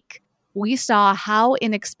whole week. We saw how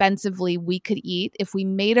inexpensively we could eat if we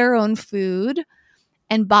made our own food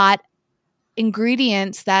and bought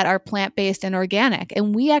ingredients that are plant-based and organic.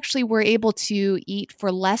 And we actually were able to eat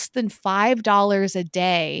for less than $5 a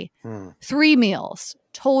day, 3 meals.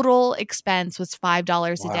 Total expense was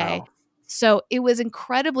 $5 a day. So it was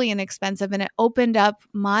incredibly inexpensive, and it opened up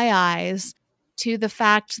my eyes to the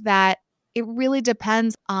fact that it really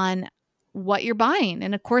depends on what you're buying.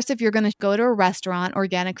 And of course, if you're going to go to a restaurant,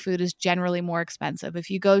 organic food is generally more expensive. If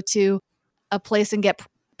you go to a place and get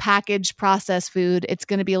packaged processed food, it's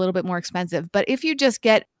going to be a little bit more expensive. But if you just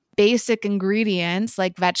get basic ingredients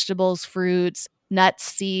like vegetables, fruits, nuts,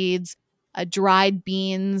 seeds, dried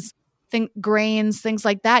beans, grains, things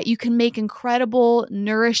like that, you can make incredible,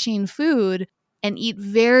 nourishing food and eat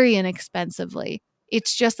very inexpensively.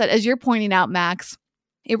 It's just that, as you're pointing out, Max,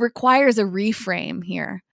 it requires a reframe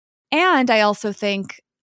here. And I also think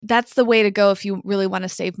that's the way to go if you really want to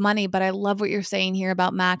save money. But I love what you're saying here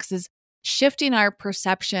about, Max, is shifting our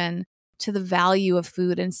perception to the value of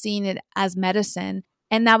food and seeing it as medicine.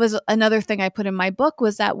 And that was another thing I put in my book,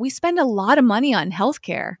 was that we spend a lot of money on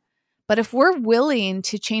healthcare. But if we're willing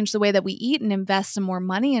to change the way that we eat and invest some more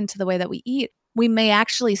money into the way that we eat, we may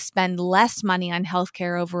actually spend less money on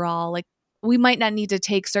healthcare overall. Like, we might not need to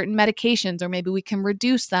take certain medications, or maybe we can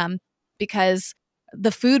reduce them because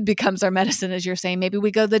the food becomes our medicine, as you're saying. Maybe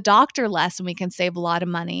we go to the doctor less and we can save a lot of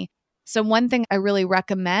money. So one thing I really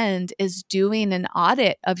recommend is doing an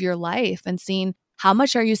audit of your life and seeing how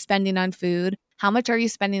much are you spending on food? How much are you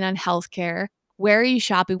spending on healthcare? Where are you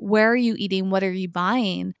shopping? Where are you eating? What are you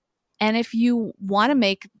buying? And if you want to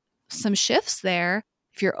make some shifts there,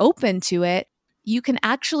 if you're open to it, you can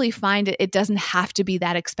actually find it doesn't have to be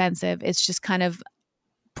that expensive. It's just kind of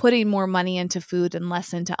putting more money into food and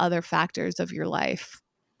less into other factors of your life.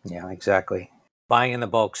 Yeah, exactly. Buying in the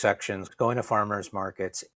bulk sections, going to farmers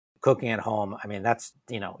markets, cooking at home. I mean, that's,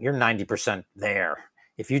 you're 90% there.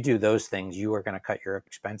 If you do those things, you are going to cut your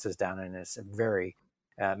expenses down in a very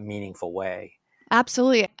meaningful way.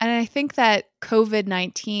 Absolutely. And I think that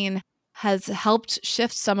COVID-19 has helped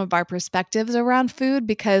shift some of our perspectives around food,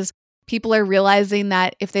 because people are realizing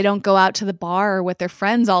that if they don't go out to the bar with their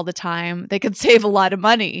friends all the time, they could save a lot of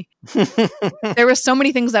money. There were so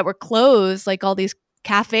many things that were closed, like all these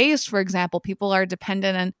cafes, for example. People are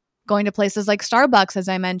dependent on going to places like Starbucks, as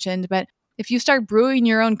I mentioned. But if you start brewing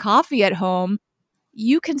your own coffee at home,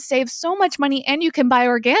 you can save so much money, and you can buy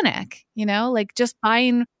organic. Like just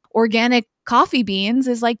buying organic coffee beans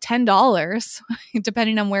is like $10,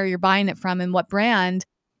 depending on where you're buying it from and what brand.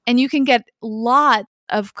 And you can get a lot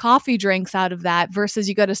of coffee drinks out of that, versus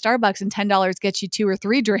you go to Starbucks and $10 gets you 2 or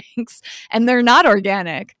 3 drinks and they're not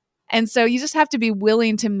organic. And so you just have to be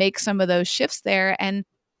willing to make some of those shifts there. And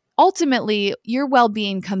ultimately, your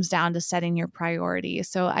well-being comes down to setting your priorities.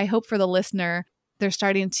 So I hope for the listener, they're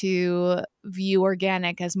starting to view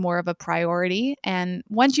organic as more of a priority. And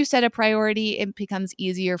once you set a priority, it becomes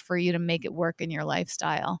easier for you to make it work in your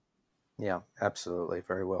lifestyle. Yeah, absolutely.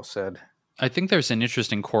 Very well said. I think there's an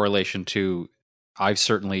interesting correlation to, I've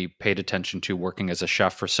certainly paid attention to working as a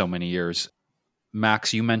chef for so many years.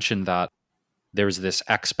 Max, you mentioned that there's this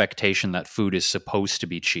expectation that food is supposed to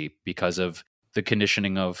be cheap because of the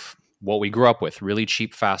conditioning of what we grew up with: really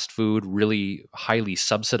cheap fast food, really highly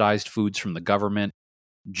subsidized foods from the government,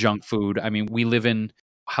 junk food. I mean, we live in,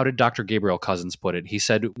 how did Dr. Gabriel Cousens put it? He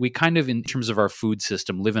said, we kind of, in terms of our food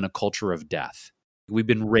system, live in a culture of death. We've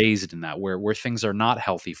been raised in that, where things are not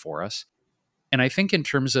healthy for us. And I think in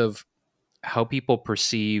terms of how people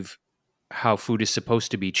perceive how food is supposed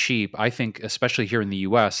to be cheap, I think, especially here in the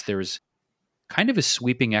US, there's kind of a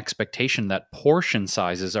sweeping expectation that portion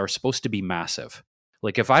sizes are supposed to be massive.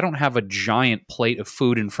 Like, if I don't have a giant plate of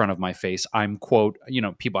food in front of my face, I'm, quote,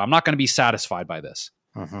 people, I'm not going to be satisfied by this.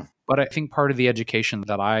 Mm-hmm. But I think part of the education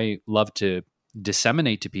that I love to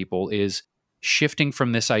disseminate to people is shifting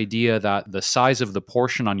from this idea that the size of the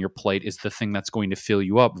portion on your plate is the thing that's going to fill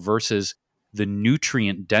you up, versus the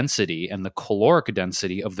nutrient density and the caloric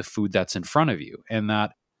density of the food that's in front of you. And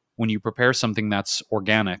that when you prepare something that's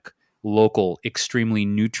organic, local, extremely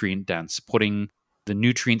nutrient dense, putting the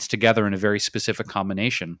nutrients together in a very specific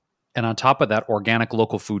combination, and on top of that, organic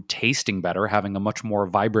local food tasting better, having a much more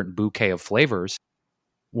vibrant bouquet of flavors,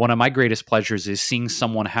 one of my greatest pleasures is seeing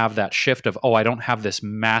someone have that shift of, I don't have this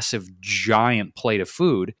massive giant plate of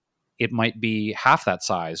food. It might be half that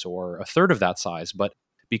size or a third of that size, but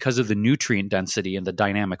because of the nutrient density and the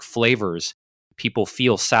dynamic flavors, people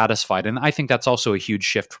feel satisfied. And I think that's also a huge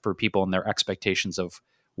shift for people in their expectations of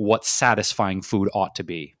what satisfying food ought to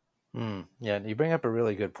be. Yeah, you bring up a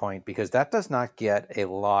really good point because that does not get a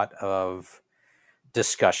lot of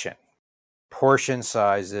discussion. Portion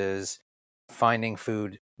sizes, finding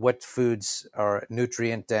food, what foods are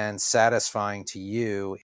nutrient dense, satisfying to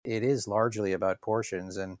you. It is largely about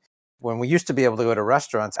portions. And when we used to be able to go to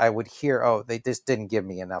restaurants, I would hear, oh, they just didn't give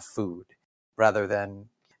me enough food, rather than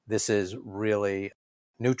this is really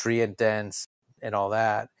nutrient dense and all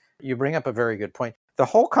that. You bring up a very good point. The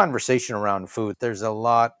whole conversation around food, there's a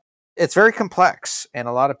lot, it's very complex, and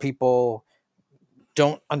a lot of people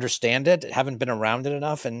don't understand it, haven't been around it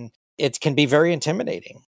enough, and it can be very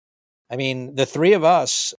intimidating. I mean, the three of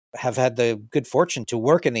us have had the good fortune to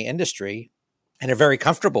work in the industry and are very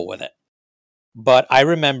comfortable with it. But I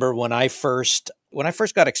remember when I first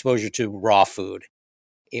got exposure to raw food,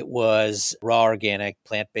 it was raw, organic,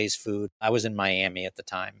 plant-based food. I was in Miami at the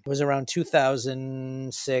time. It was around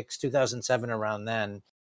 2006, 2007, around then.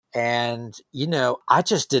 And, I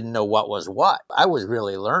just didn't know what was what. I was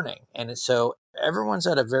really learning. And so everyone's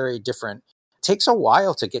at a very different, it takes a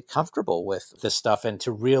while to get comfortable with this stuff and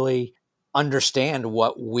to really understand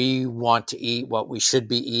what we want to eat, what we should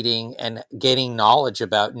be eating, and getting knowledge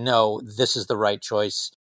about, no, this is the right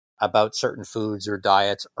choice about certain foods or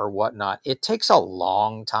diets or whatnot. It takes a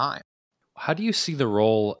long time. How do you see the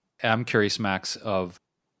role, I'm curious, Max, of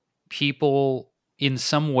people in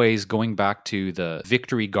some ways going back to the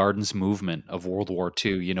Victory Gardens movement of World War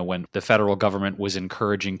II, when the federal government was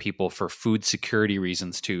encouraging people for food security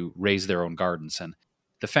reasons to raise their own gardens? And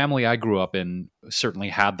the family I grew up in certainly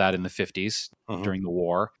had that in the 50s during the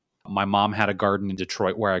war. My mom had a garden in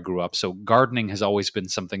Detroit where I grew up. So gardening has always been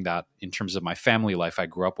something that, in terms of my family life, I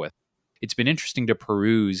grew up with. It's been interesting to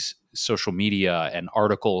peruse social media and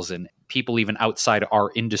articles and people even outside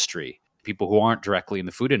our industry, people who aren't directly in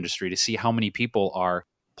the food industry, to see how many people are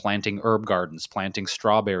planting herb gardens, planting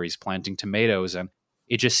strawberries, planting tomatoes. And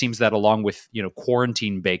it just seems that along with,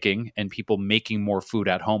 quarantine baking and people making more food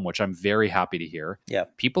at home, which I'm very happy to hear,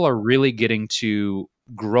 people are really getting to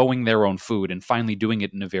growing their own food and finally doing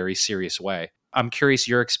it in a very serious way. I'm curious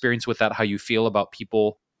your experience with that, how you feel about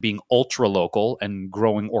people being ultra local and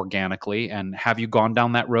growing organically, and have you gone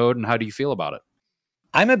down that road, and how do you feel about it?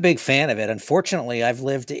 I'm a big fan of it. Unfortunately, I've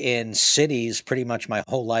lived in cities pretty much my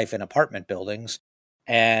whole life in apartment buildings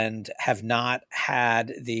and have not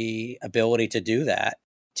had the ability to do that,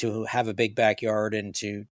 to have a big backyard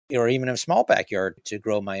or even a small backyard to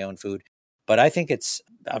grow my own food. But I think it's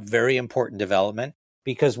a very important development,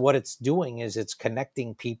 because what it's doing is it's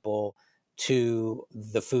connecting people to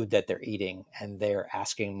the food that they're eating, and they're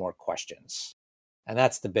asking more questions. And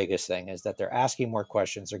that's the biggest thing, is that they're asking more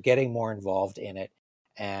questions, they're getting more involved in it.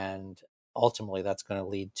 And ultimately, that's going to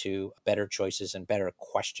lead to better choices and better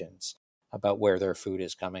questions about where their food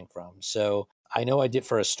is coming from. So I know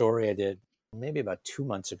for a story I did maybe about 2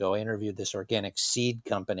 months ago, I interviewed this organic seed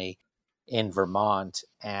company in Vermont,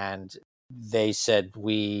 and they said,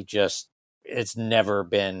 it's never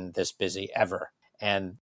been this busy ever.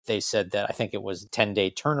 And they said that I think it was a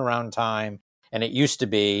 10-day turnaround time. And it used to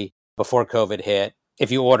be, before COVID hit,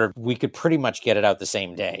 if you ordered, we could pretty much get it out the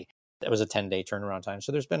same day. It was a 10-day turnaround time.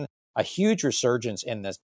 So there's been a huge resurgence in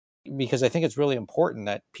this, because I think it's really important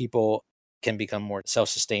that people can become more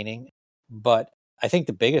self-sustaining. But I think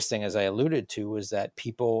the biggest thing, as I alluded to, is that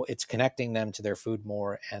it's connecting them to their food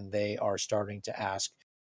more, and they are starting to ask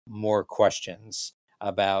more questions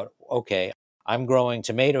about, okay, I'm growing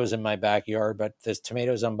tomatoes in my backyard, but the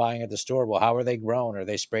tomatoes I'm buying at the store, well, how are they grown? Are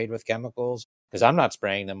they sprayed with chemicals? Because I'm not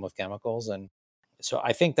spraying them with chemicals. And so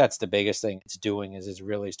I think that's the biggest thing it's doing, is it's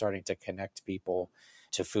really starting to connect people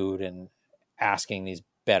to food and asking these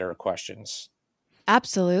better questions.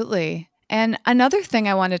 Absolutely. And another thing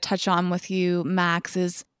I want to touch on with you, Max,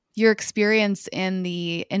 is your experience in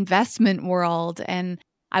the investment world. And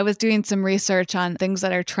I was doing some research on things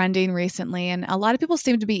that are trending recently, and a lot of people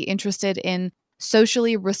seem to be interested in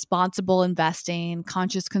socially responsible investing,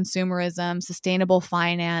 conscious consumerism, sustainable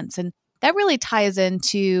finance. And that really ties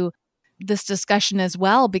into this discussion as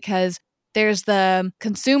well, because there's the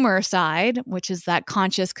consumer side, which is that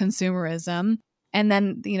conscious consumerism. And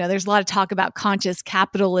then, there's a lot of talk about conscious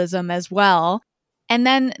capitalism as well. And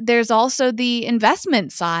then there's also the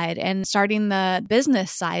investment side and starting the business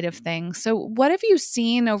side of things. So what have you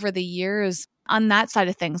seen over the years on that side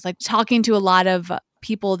of things? Like talking to a lot of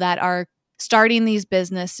people that are starting these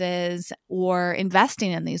businesses or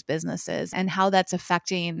investing in these businesses, and how that's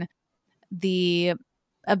affecting the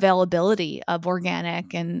availability of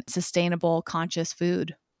organic and sustainable conscious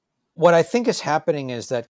food. What I think is happening is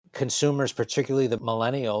that consumers, particularly the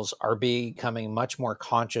millennials, are becoming much more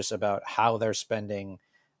conscious about how they're spending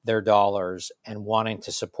their dollars and wanting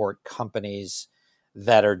to support companies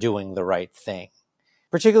that are doing the right thing.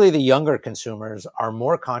 Particularly the younger consumers are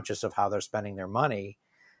more conscious of how they're spending their money.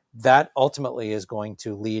 That ultimately is going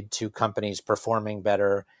to lead to companies performing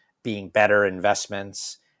better, being better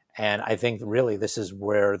investments. And I think really this is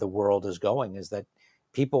where the world is going, is that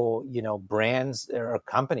people, brands or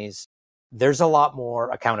companies, there's a lot more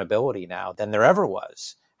accountability now than there ever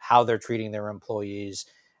was. How they're treating their employees,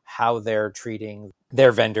 how they're treating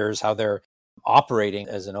their vendors, how they're operating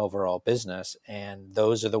as an overall business. And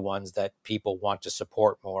those are the ones that people want to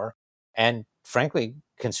support more. And frankly,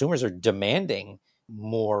 consumers are demanding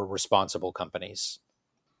more responsible companies.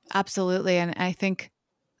 Absolutely. And I think,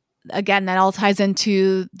 again, that all ties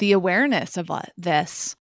into the awareness of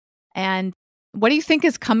this. And what do you think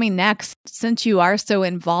is coming next, since you are so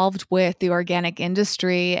involved with the organic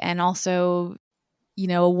industry and also,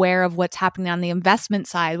 aware of what's happening on the investment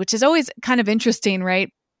side, which is always kind of interesting, right?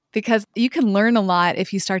 Because you can learn a lot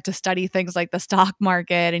if you start to study things like the stock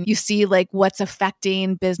market and you see like what's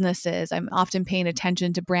affecting businesses. I'm often paying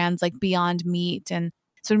attention to brands like Beyond Meat, and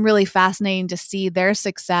it's been really fascinating to see their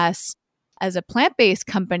success as a plant-based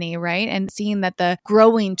company, right? And seeing that the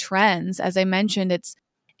growing trends, as I mentioned, it's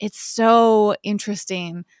so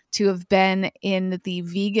interesting to have been in the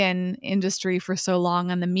vegan industry for so long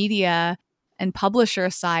on the media and publisher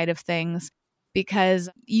side of things, because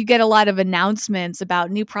you get a lot of announcements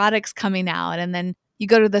about new products coming out. And then you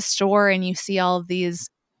go to the store and you see all of these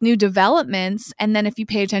new developments. And then if you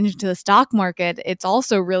pay attention to the stock market, it's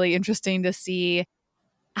also really interesting to see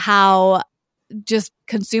how just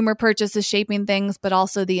consumer purchase is shaping things, but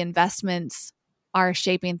also the investments are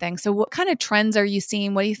shaping things. So what kind of trends are you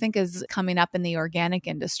seeing? What do you think is coming up in the organic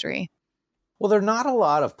industry? Well, there are not a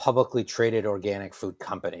lot of publicly traded organic food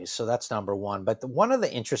companies. So that's number one. But one of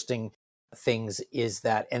the interesting things is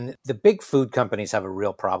that, and the big food companies have a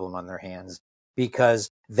real problem on their hands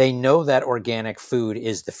because they know that organic food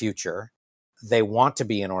is the future. They want to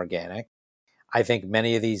be an organic. I think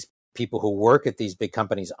many of these people who work at these big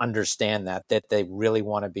companies understand that they really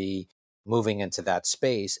want to be moving into that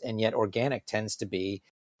space. And yet organic tends to be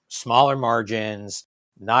smaller margins,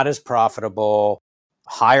 not as profitable,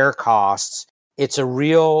 higher costs. It's a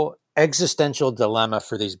real existential dilemma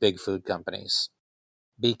for these big food companies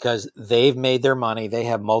because they've made their money. They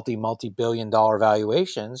have multi-billion dollar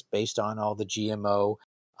valuations based on all the GMO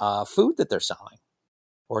food that they're selling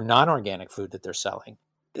or non-organic food that they're selling.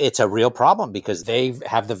 It's a real problem because they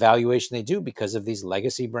have the valuation they do because of these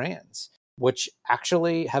legacy brands, which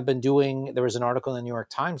actually have been doing. There was an article in the New York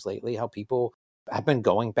Times lately how people have been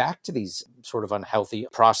going back to these sort of unhealthy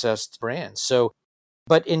processed brands. So,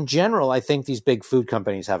 but in general, I think these big food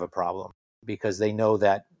companies have a problem because they know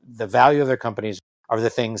that the value of their companies are the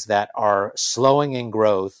things that are slowing in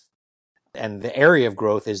growth. And the area of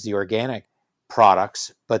growth is the organic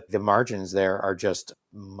products, but the margins there are just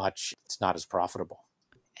it's not as profitable.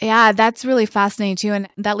 Yeah, that's really fascinating too. And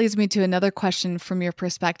that leads me to another question from your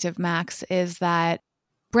perspective, Max, is that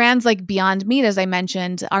brands like Beyond Meat, as I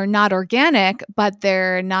mentioned, are not organic, but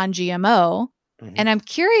they're non-GMO. Mm-hmm. And I'm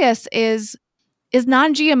curious, is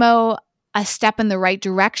non-GMO a step in the right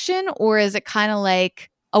direction, or is it kind of like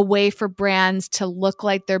a way for brands to look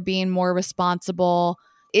like they're being more responsible?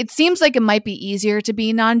 It seems like it might be easier to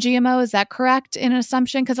be non-GMO. Is that correct in an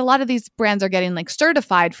assumption? Because a lot of these brands are getting like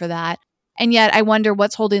certified for that. And yet I wonder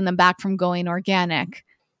what's holding them back from going organic.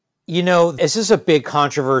 This is a big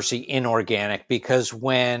controversy in organic because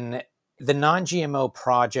when the non-GMO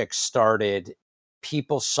project started,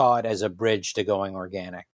 people saw it as a bridge to going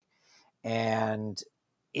organic. And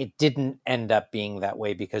it didn't end up being that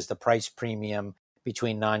way because the price premium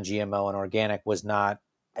between non-GMO and organic was not,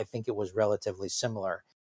 I think it was relatively similar.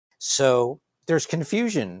 So there's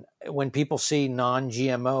confusion when people see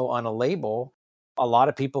non-GMO on a label. A lot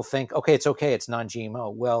of people think, it's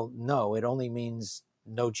non-GMO. Well, no, it only means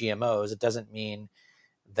no GMOs. It doesn't mean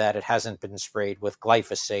that it hasn't been sprayed with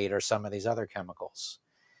glyphosate or some of these other chemicals.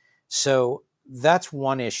 So that's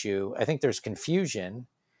one issue. I think there's confusion.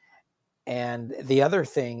 And the other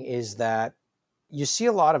thing is that you see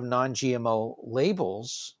a lot of non-GMO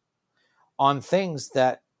labels on things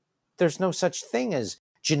that there's no such thing as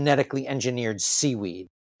genetically engineered seaweed.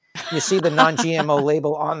 You see the non-GMO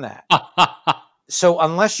label on that. So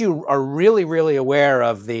unless you are really, really aware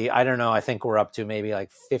of I think we're up to maybe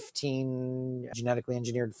like 15 genetically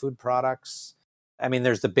engineered food products. I mean,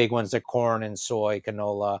 there's the big ones, like corn and soy,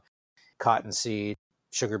 canola, cottonseed,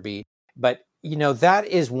 sugar beet. But, that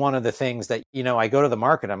is one of the things that, I go to the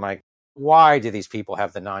market, I'm like, why do these people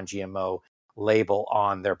have the non-GMO label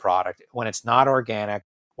on their product. When it's not organic,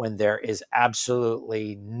 when there is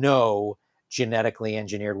absolutely no genetically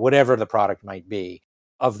engineered, whatever the product might be,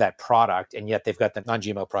 of that product, and yet they've got the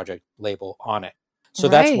non-GMO project label on it. So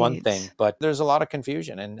that's one Right. thing, but there's a lot of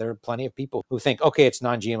confusion, and there are plenty of people who think, okay, it's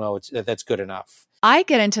non-GMO, that's good enough. I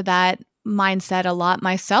get into that mindset a lot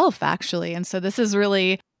myself, actually. And so this is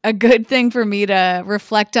really a good thing for me to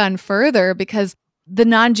reflect on further, because the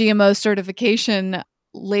non-GMO certification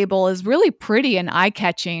label is really pretty and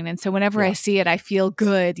eye-catching. And so whenever I see it, I feel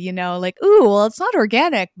good, like, ooh, well, it's not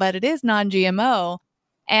organic, but it is non-GMO.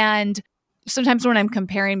 And sometimes when I'm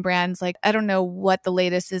comparing brands, like, I don't know what the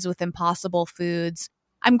latest is with Impossible Foods.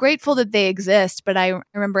 I'm grateful that they exist, but I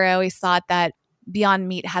remember I always thought that Beyond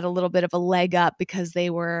Meat had a little bit of a leg up because they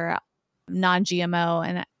were non-GMO.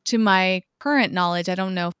 And to my current knowledge, I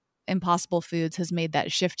don't know if Impossible Foods has made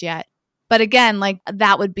that shift yet. But again, like,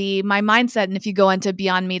 that would be my mindset. And if you go into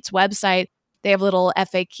Beyond Meat's website, they have a little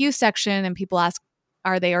FAQ section and people ask,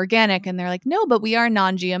 are they organic? And they're like, no, but we are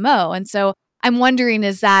non-GMO. And so I'm wondering,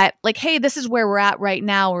 is that like, hey, this is where we're at right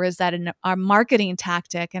now, or is that a marketing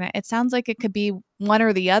tactic? And it sounds like it could be one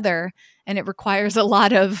or the other. And it requires a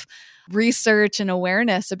lot of research and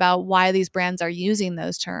awareness about why these brands are using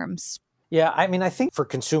those terms. Yeah, I mean, I think for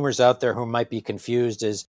consumers out there who might be confused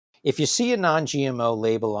is, if you see a non-GMO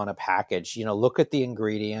label on a package, look at the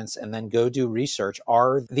ingredients and then go do research.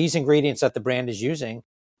 Are these ingredients that the brand is using,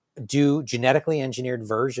 do genetically engineered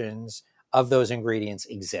versions of those ingredients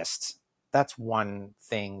exist? That's one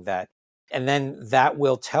thing and then that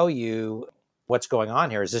will tell you what's going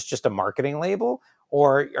on here. Is this just a marketing label,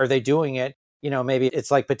 or are they doing it? Maybe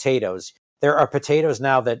it's like potatoes. There are potatoes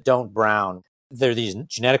now that don't brown. They're these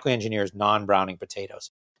genetically engineered non-browning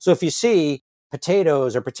potatoes. So if you see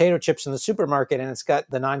potatoes or potato chips in the supermarket and it's got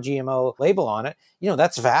the non-GMO label on it,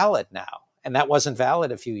 that's valid now. And that wasn't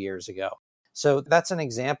valid a few years ago. So that's an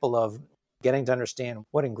example of getting to understand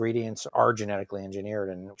what ingredients are genetically engineered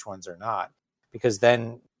and which ones are not, because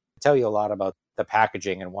then tell you a lot about the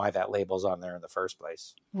packaging and why that label's on there in the first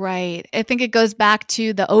place. Right. I think it goes back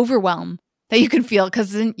to the overwhelm that you can feel,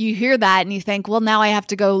 because then you hear that and you think, well, now I have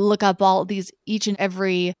to go look up all these, each and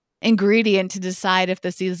every ingredient to decide if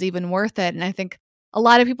this is even worth it. And I think a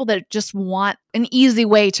lot of people that just want an easy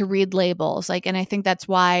way to read labels, and I think that's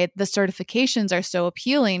why the certifications are so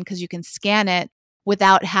appealing, because you can scan it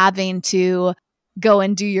without having to go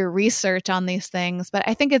and do your research on these things. But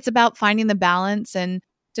I think it's about finding the balance, and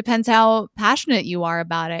depends how passionate you are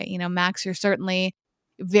about it. Max, you're certainly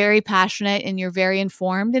very passionate and you're very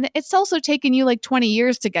informed. And it's also taken you like 20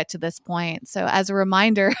 years to get to this point. So as a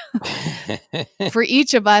reminder, for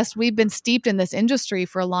each of us, we've been steeped in this industry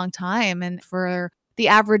for a long time. And for the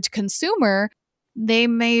average consumer, they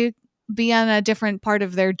may be on a different part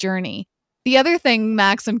of their journey. The other thing,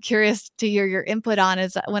 Max, I'm curious to hear your input on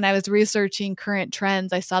is when I was researching current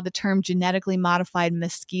trends, I saw the term genetically modified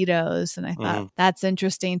mosquitoes. And I thought that's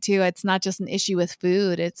interesting too. It's not just an issue with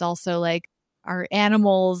food. It's also like our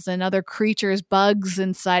animals and other creatures, bugs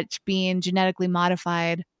and such, being genetically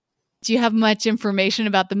modified. Do you have much information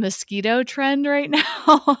about the mosquito trend right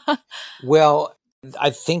now? Well,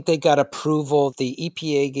 I think they got approval. The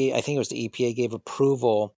EPA gave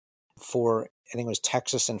approval for, I think it was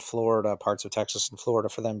Texas and Florida, parts of Texas and Florida,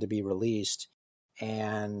 for them to be released.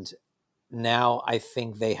 And now I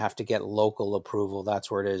think they have to get local approval.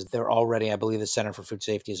 That's where it is. They're already, I believe the Center for Food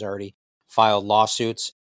Safety has already filed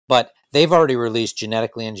lawsuits, but they've already released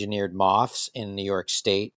genetically engineered moths in New York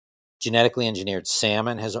State. Genetically engineered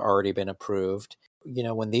salmon has already been approved.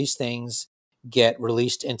 When these things get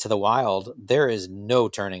released into the wild, there is no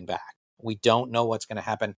turning back. We don't know what's going to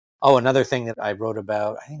happen. Oh, another thing that I wrote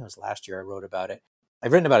about, I think it was last year I wrote about it.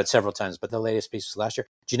 I've written about it several times, but the latest piece was last year.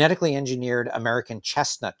 Genetically engineered American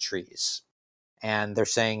chestnut trees. And they're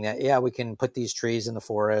saying that, yeah, we can put these trees in the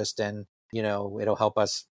forest and, it'll help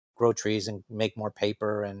us grow trees and make more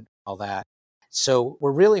paper and all that. So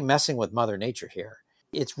we're really messing with Mother Nature here.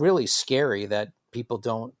 It's really scary that people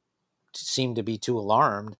don't seem to be too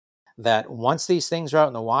alarmed that once these things are out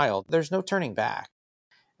in the wild, there's no turning back.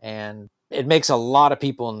 And it makes a lot of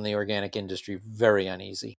people in the organic industry very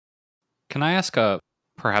uneasy. Can I ask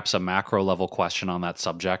perhaps a macro level question on that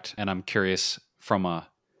subject? And I'm curious from a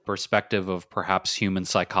perspective of perhaps human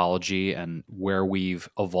psychology and where we've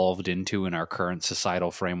evolved into in our current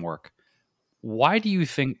societal framework. Why do you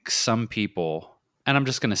think some people, and I'm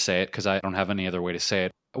just going to say it because I don't have any other way to say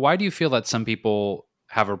it, why do you feel that some people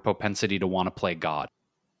have a propensity to want to play God?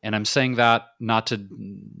 And I'm saying that not to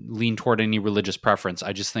lean toward any religious preference.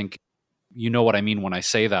 I just think, you know what I mean when I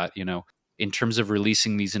say that, in terms of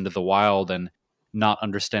releasing these into the wild and not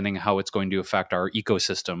understanding how it's going to affect our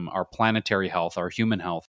ecosystem, our planetary health, our human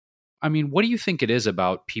health. I mean, what do you think it is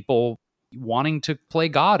about people wanting to play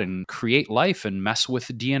God and create life and mess with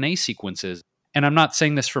DNA sequences? And I'm not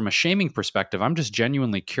saying this from a shaming perspective. I'm just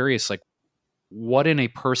genuinely curious, like, what in a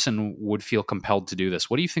person would feel compelled to do this?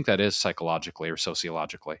 What do you think that is psychologically or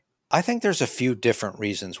sociologically? I think there's a few different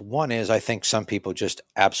reasons. One is I think some people just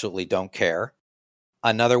absolutely don't care.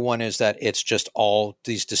 Another one is that it's just all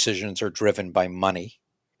these decisions are driven by money,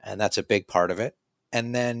 and that's a big part of it.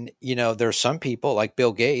 And then, there's some people like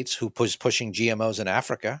Bill Gates who was pushing GMOs in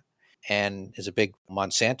Africa and is a big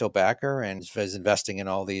Monsanto backer and is investing in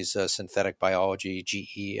all these synthetic biology,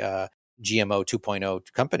 GMO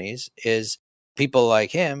 2.0 companies. Is people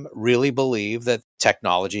like him really believe that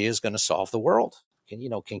technology is going to solve the world,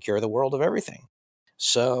 can cure the world of everything.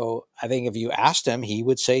 So I think if you asked him, he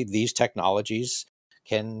would say these technologies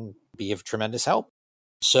can be of tremendous help.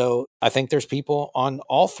 So I think there's people on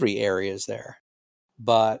all three areas there.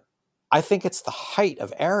 But I think it's the height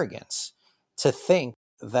of arrogance to think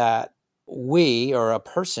that we or a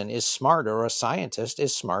person is smarter or a scientist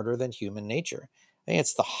is smarter than human nature. I think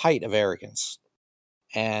it's the height of arrogance.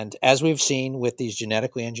 And as we've seen with these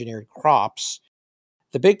genetically engineered crops,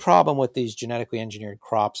 the big problem with these genetically engineered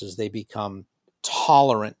crops is they become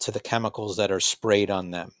tolerant to the chemicals that are sprayed on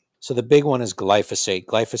them. So the big one is glyphosate.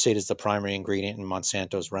 Glyphosate is the primary ingredient in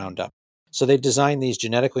Monsanto's Roundup. So they've designed these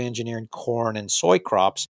genetically engineered corn and soy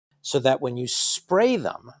crops so that when you spray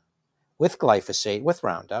them with glyphosate, with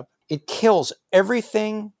Roundup, it kills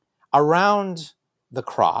everything around the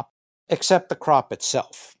crop except the crop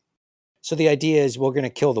itself. So the idea is we're going to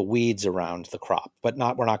kill the weeds around the crop, but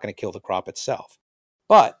we're not going to kill the crop itself.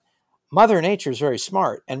 But Mother Nature is very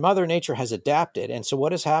smart, and Mother Nature has adapted. And so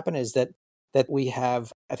what has happened is that we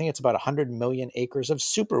have, I think it's about 100 million acres of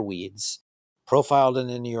super weeds profiled in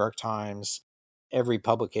the New York Times, every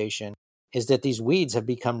publication, is that these weeds have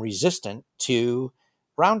become resistant to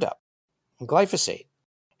Roundup and glyphosate.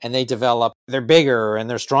 And they're bigger and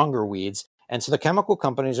they're stronger weeds. And so the chemical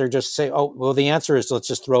companies are just saying, oh, well, the answer is let's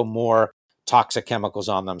just throw more toxic chemicals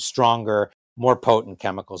on them, stronger, more potent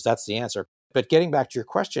chemicals. That's the answer. But getting back to your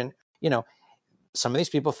question, some of these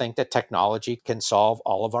people think that technology can solve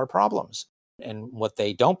all of our problems. And what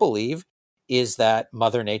they don't believe is that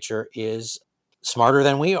Mother Nature is smarter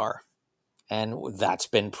than we are. And that's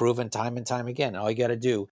been proven time and time again. All you got to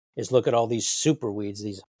do is look at all these super weeds,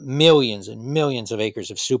 these millions and millions of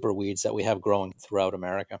acres of super weeds that we have growing throughout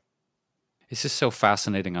America. This is so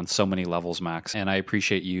fascinating on so many levels, Max, and I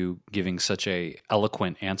appreciate you giving such a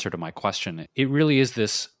eloquent answer to my question. It really is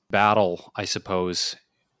this battle, I suppose,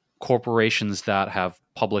 corporations that have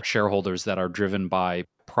public shareholders that are driven by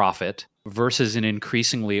profit versus an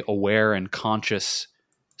increasingly aware and conscious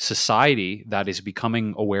society that is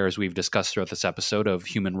becoming aware, as we've discussed throughout this episode, of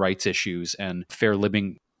human rights issues and fair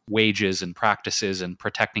living wages and practices and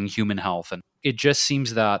protecting human health. And it just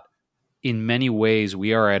seems that in many ways,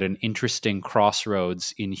 we are at an interesting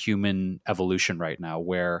crossroads in human evolution right now,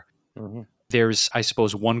 where there's, I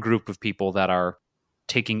suppose, one group of people that are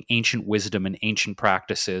taking ancient wisdom and ancient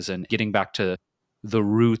practices and getting back to the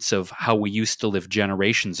roots of how we used to live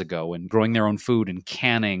generations ago and growing their own food and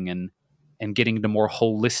canning and getting into more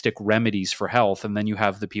holistic remedies for health. And then you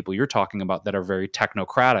have the people you're talking about that are very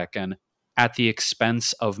technocratic and at the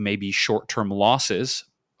expense of maybe short-term losses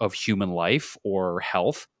of human life or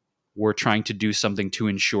health, we're trying to do something to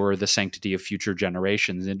ensure the sanctity of future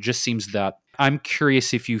generations. It just seems that I'm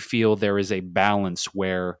curious if you feel there is a balance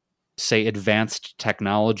where, say, advanced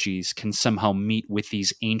technologies can somehow meet with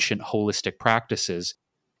these ancient holistic practices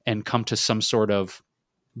and come to some sort of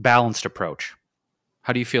balanced approach.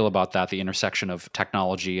 How do you feel about that, the intersection of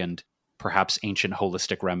technology and perhaps ancient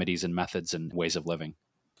holistic remedies and methods and ways of living?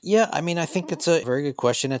 Yeah, I mean, I think it's a very good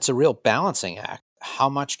question. It's a real balancing act. How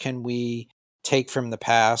much can we take from the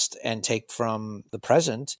past and take from the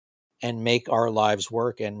present and make our lives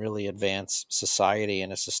work and really advance society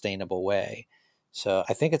in a sustainable way? So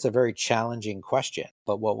I think it's a very challenging question.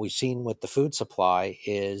 But what we've seen with the food supply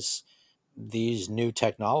is these new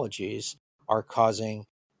technologies are causing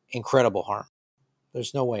incredible harm.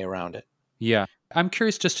 There's no way around it. Yeah. I'm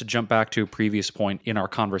curious just to jump back to a previous point in our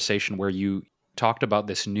conversation where you talked about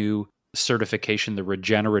this new certification, the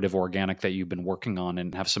regenerative organic that you've been working on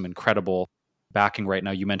and have some incredible backing right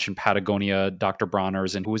now. You mentioned Patagonia, Dr.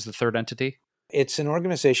 Bronner's, and who was the third entity? It's an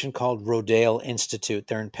organization called Rodale Institute.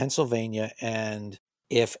 They're in Pennsylvania. And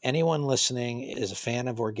if anyone listening is a fan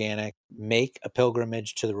of organic, make a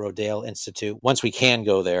pilgrimage to the Rodale Institute once we can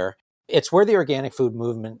go there. It's where the organic food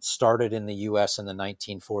movement started in the U.S. in the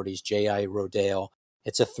 1940s, J.I. Rodale.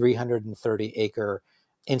 It's a 330-acre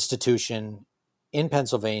institution in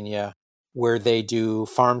Pennsylvania where they do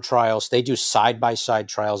farm trials. They do side-by-side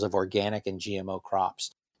trials of organic and GMO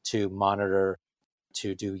crops to monitor,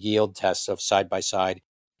 to do yield tests of side-by-side.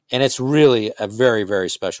 And it's really a very, very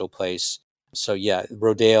special place. So yeah,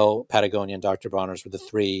 Rodale, Patagonia, and Dr. Bronner's were the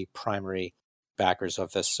three primary backers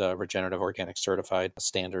of this regenerative organic certified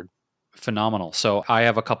standard. Phenomenal. So I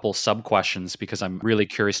have a couple sub-questions because I'm really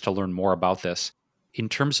curious to learn more about this. In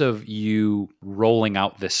terms of you rolling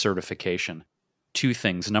out this certification, two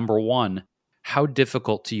things. Number one, how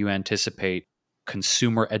difficult do you anticipate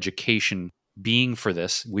consumer education being for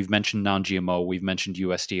this? We've mentioned non-GMO, we've mentioned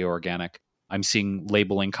USDA organic. I'm seeing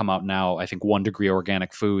labeling come out now. I think 1 Degree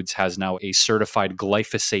Organic Foods has now a certified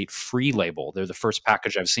glyphosate-free label. They're the first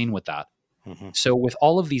package I've seen with that. Mm-hmm. So with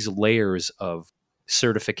all of these layers of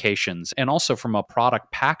certifications, and also from a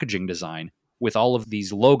product packaging design, with all of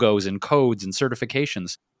these logos and codes and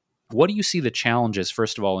certifications, what do you see the challenges,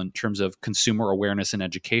 first of all, in terms of consumer awareness and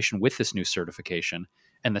education with this new certification?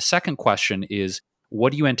 And the second question is,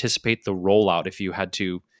 what do you anticipate the rollout if you had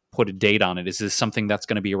to put a date on it? Is this something that's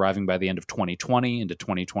going to be arriving by the end of 2020 into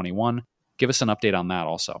 2021? Give us an update on that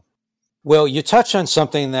also. Well, you touch on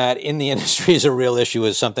something that in the industry is a real issue,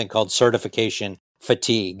 is something called certification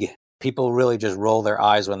fatigue. People really just roll their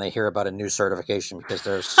eyes when they hear about a new certification because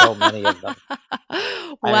there's so many of them.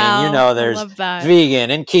 Wow, I mean, there's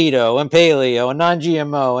vegan and keto and paleo and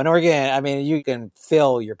non-GMO and organic. I mean, you can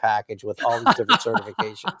fill your package with all these different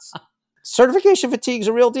certifications. Certification fatigue is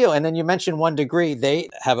a real deal. And then you mentioned 1 Degree. They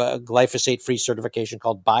have a glyphosate-free certification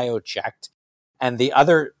called BioChecked. And the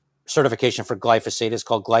other certification for glyphosate is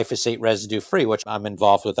called glyphosate residue-free, which I'm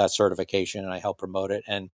involved with that certification and I help promote it.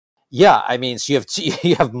 And yeah, I mean, so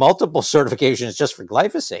you have multiple certifications just for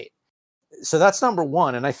glyphosate. So that's number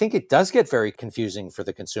one. And I think it does get very confusing for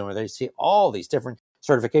the consumer. They see all these different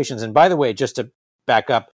certifications. And by the way, just to back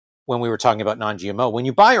up when we were talking about non-GMO, when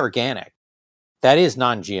you buy organic, that is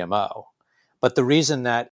non-GMO. But the reason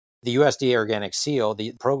that the USDA Organic Seal,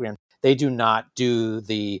 the program, they do not do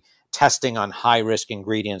the testing on high-risk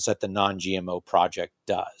ingredients that the non-GMO project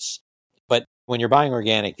does. But when you're buying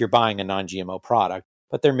organic, you're buying a non-GMO product,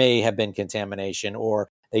 but there may have been contamination, or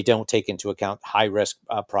they don't take into account high-risk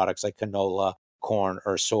products like canola, corn,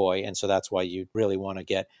 or soy. And so that's why you really want to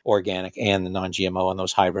get organic and the non-GMO on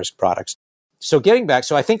those high-risk products. So getting back,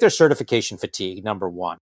 so I think there's certification fatigue, number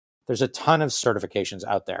one. There's a ton of certifications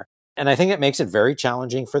out there. And I think it makes it very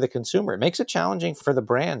challenging for the consumer. It makes it challenging for the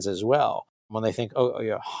brands as well when they think,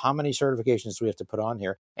 how many certifications do we have to put on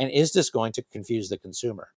here? And is this going to confuse the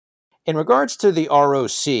consumer? In regards to the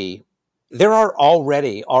ROC, there are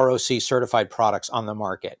already ROC certified products on the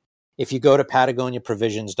market. If you go to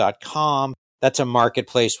PatagoniaProvisions.com, that's a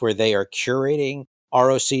marketplace where they are curating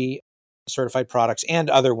ROC certified products and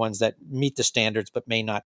other ones that meet the standards but may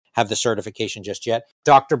not have the certification just yet.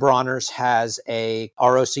 Dr. Bronner's has a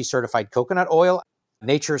ROC certified coconut oil.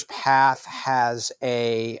 Nature's Path has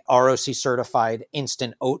a ROC certified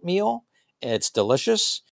instant oatmeal. It's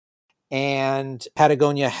delicious. And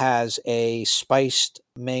Patagonia has a spiced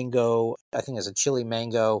mango, I think it's a chili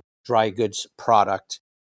mango dry goods product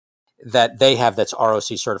that they have that's ROC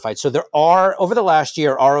certified. So there are, over the last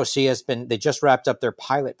year, ROC has been, they just wrapped up their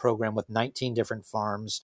pilot program with 19 different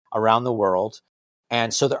farms around the world.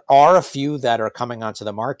 And so there are a few that are coming onto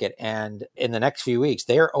the market. And in the next few weeks,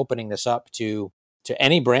 they are opening this up to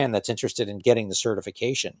any brand that's interested in getting the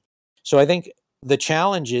certification. So I think the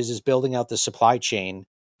challenge is building out the supply chain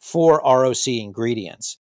for ROC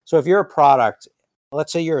ingredients. So if you're a product,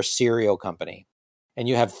 let's say you're a cereal company and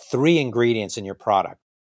you have 3 ingredients in your product,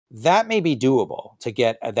 that may be doable to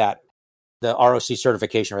get the ROC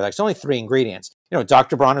certification for that. It's only 3 ingredients.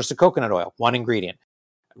 Dr. Bronner's the coconut oil, 1 ingredient.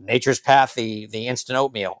 Nature's Path, the instant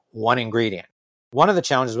oatmeal, 1 ingredient. One of the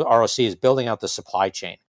challenges with ROC is building out the supply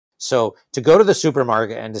chain. So to go to the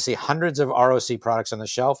supermarket and to see hundreds of ROC products on the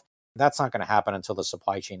shelf, that's not going to happen until the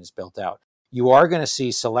supply chain is built out. You are going to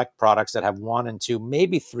see select products that have 1 and 2,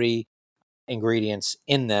 maybe 3 ingredients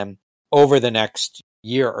in them over the next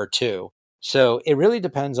year or 2. So it really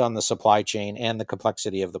depends on the supply chain and the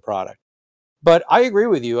complexity of the product. But I agree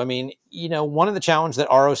with you. I mean, one of the challenges that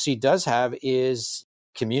ROC does have is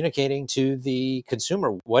communicating to the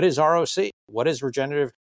consumer. What is ROC? What does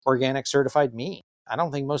regenerative organic certified mean? I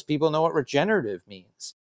don't think most people know what regenerative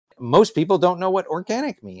means. Most people don't know what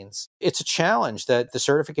organic means. It's a challenge that the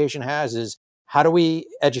certification has, is how do we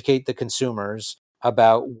educate the consumers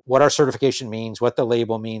about what our certification means, what the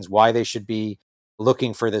label means, why they should be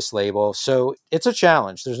looking for this label. So it's a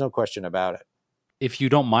challenge. There's no question about it. If you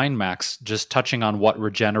don't mind, Max, just touching on what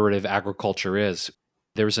regenerative agriculture is.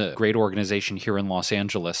 There's a great organization here in Los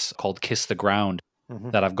Angeles called Kiss the Ground.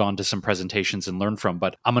 that I've gone to some presentations and learned from.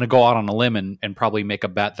 But I'm going to go out on a limb and probably make a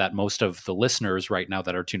bet that most of the listeners right now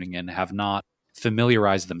that are tuning in have not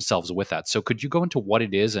familiarized themselves with that. So could you go into what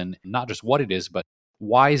it is, and not just what it is, but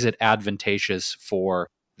why is it advantageous for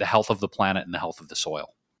the health of the planet and the health of the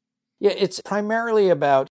soil? Yeah, it's primarily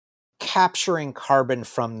about capturing carbon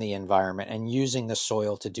from the environment and using the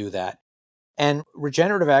soil to do that. And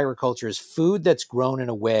regenerative agriculture is food that's grown in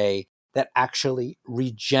a way that actually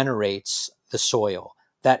regenerates the soil,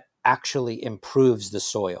 that actually improves the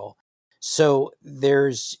soil. So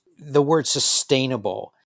there's the word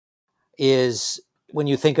sustainable is, when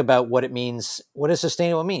you think about what it means, what does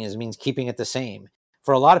sustainable mean? It means keeping it the same.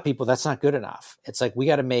 For a lot of people, that's not good enough. It's like, we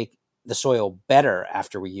got to make the soil better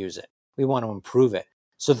after we use it. We want to improve it.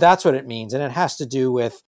 So that's what it means. And it has to do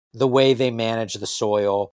with the way they manage the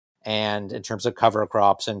soil, and in terms of cover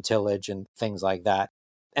crops and tillage and things like that.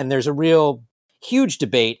 And there's a real huge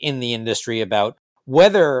debate in the industry about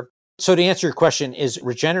whether, so to answer your question, is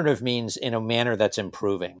regenerative means in a manner that's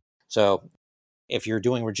improving. So if you're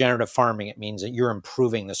doing regenerative farming, it means that you're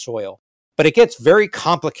improving the soil. But it gets very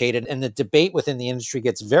complicated, and the debate within the industry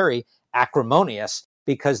gets very acrimonious,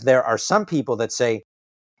 because there are some people that say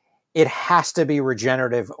it has to be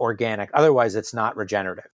regenerative organic, otherwise it's not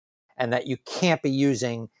regenerative, and that you can't be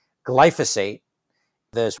using glyphosate,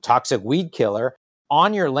 this toxic weed killer,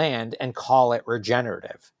 on your land and call it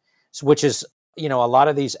regenerative, which is, a lot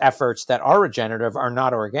of these efforts that are regenerative are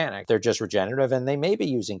not organic. They're just regenerative, and they may be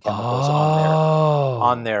using chemicals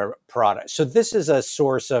on their product. So this is a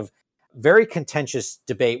source of very contentious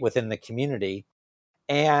debate within the community.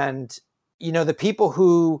 And,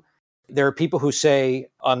 there are people who say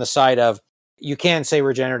on the side of, you can say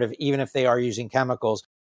regenerative even if they are using chemicals.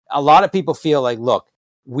 A lot of people feel like, look,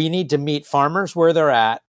 we need to meet farmers where they're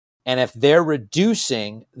at. And if they're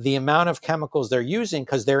reducing the amount of chemicals they're using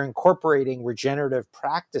because they're incorporating regenerative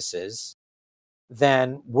practices,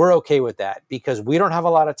 then we're okay with that, because we don't have a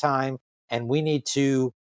lot of time and we need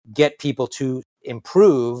to get people to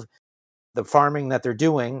improve the farming that they're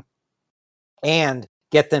doing and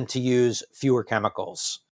get them to use fewer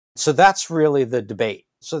chemicals. So that's really the debate.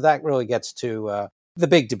 So that really gets to the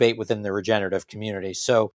big debate within the regenerative community.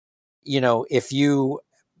 So, if you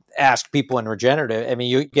ask people in regenerative,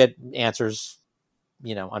 you get answers,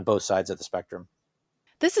 on both sides of the spectrum.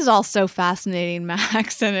 This is all so fascinating,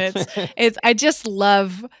 Max. And it's I just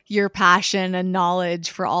love your passion and knowledge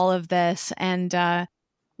for all of this. And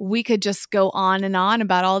we could just go on and on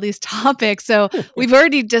about all these topics. So we've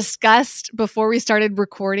already discussed before we started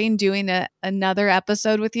recording, doing another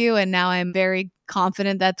episode with you. And now I'm very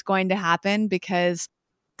confident that's going to happen, because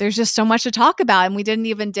there's just so much to talk about. And we didn't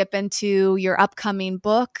even dip into your upcoming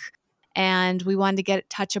book. And we wanted to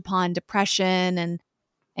touch upon depression and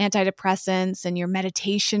antidepressants and your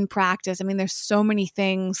meditation practice. There's so many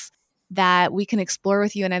things that we can explore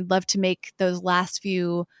with you. And I'd love to make those last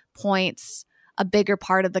few points a bigger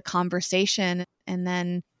part of the conversation. And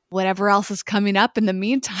then whatever else is coming up in the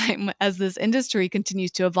meantime, as this industry continues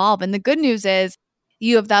to evolve. And the good news is,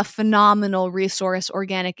 you have that phenomenal resource,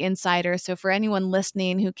 Organic Insider. So for anyone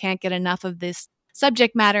listening who can't get enough of this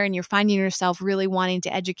subject matter, and you're finding yourself really wanting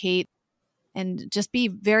to educate and just be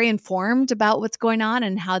very informed about what's going on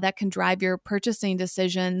and how that can drive your purchasing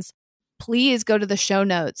decisions, please go to the show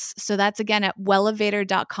notes. So that's again at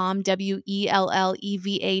wellevatr.com,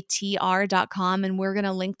 WELLEVATR.com. And we're going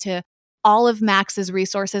to link to all of Max's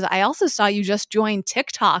resources. I also saw you just joined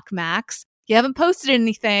TikTok, Max. You haven't posted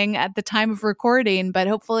anything at the time of recording, but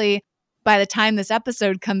hopefully by the time this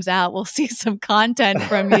episode comes out, we'll see some content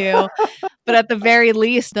from you. But at the very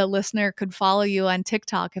least, the listener could follow you on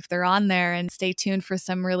TikTok if they're on there, and stay tuned for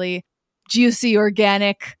some really juicy,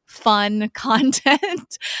 organic, fun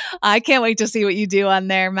content. I can't wait to see what you do on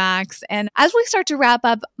there, Max. And as we start to wrap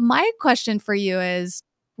up, my question for you is,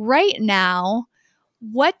 right now,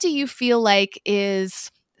 what do you feel like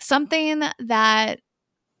is something that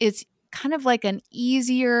is kind of like an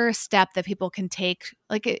easier step that people can take?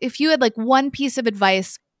 Like, if you had like one piece of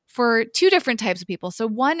advice for two different types of people. So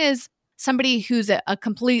one is somebody who's a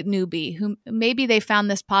complete newbie, who maybe they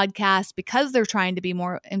found this podcast because they're trying to be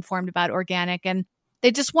more informed about organic and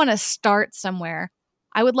they just want to start somewhere.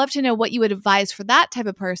 I would love to know what you would advise for that type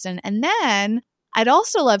of person. And then I'd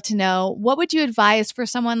also love to know, what would you advise for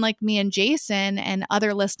someone like me and Jason and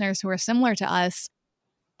other listeners who are similar to us,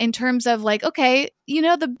 in terms of like, okay,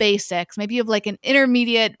 the basics, maybe you have like an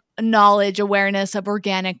intermediate knowledge, awareness of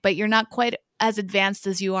organic, but you're not quite as advanced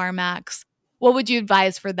as you are, Max. What would you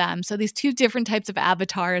advise for them? So these two different types of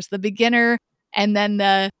avatars, the beginner and then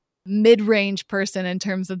the mid-range person in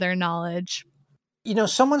terms of their knowledge.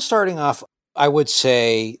 Someone starting off, I would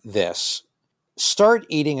say this: start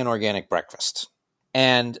eating an organic breakfast.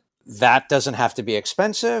 And that doesn't have to be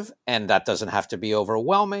expensive, and that doesn't have to be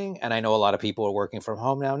overwhelming. And I know a lot of people are working from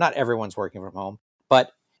home now. Not everyone's working from home,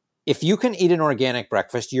 but if you can eat an organic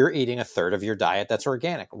breakfast, you're eating a third of your diet that's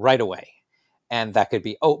organic right away. And that could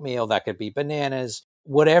be oatmeal, that could be bananas,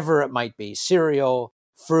 whatever it might be, cereal,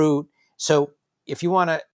 fruit. So if you want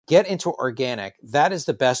to get into organic, that is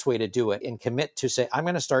the best way to do it, and commit to say, I'm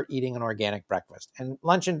going to start eating an organic breakfast. And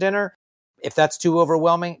lunch and dinner, if that's too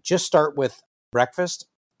overwhelming, just start with breakfast.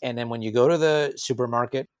 And then when you go to the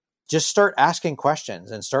supermarket, just start asking questions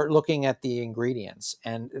and start looking at the ingredients.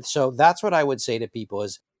 And so that's what I would say to people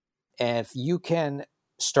is, if you can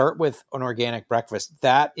start with an organic breakfast,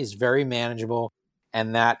 that is very manageable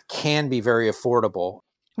and that can be very affordable.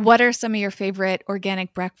 What are some of your favorite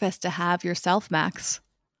organic breakfasts to have yourself, Max?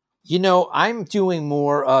 You know, I'm doing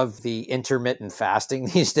more of the intermittent fasting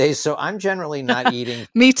these days, so I'm generally not eating.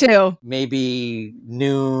 Me too. Maybe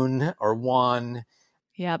noon or 1.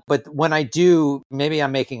 Yep. But when I do, maybe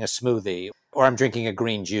I'm making a smoothie or I'm drinking a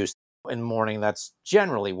green juice in the morning. That's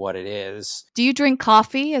generally what it is. Do you drink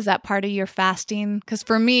coffee? Is that part of your fasting? Because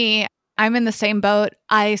for me, I'm in the same boat.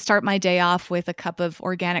 I start my day off with a cup of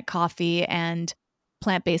organic coffee and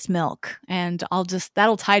plant-based milk. And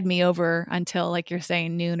that'll tide me over until, like you're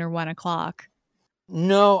saying, noon or 1 o'clock.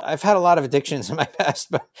 No, I've had a lot of addictions in my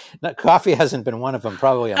past, but coffee hasn't been one of them,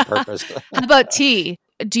 probably on purpose. How about tea?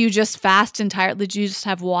 Do you just fast entirely? Do you just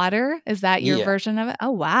have water? Is that your Yeah. version of it?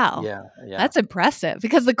 Oh, wow. Yeah. That's impressive.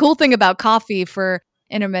 Because the cool thing about coffee for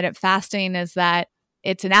intermittent fasting is that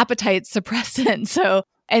it's an appetite suppressant. So,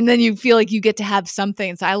 and then you feel like you get to have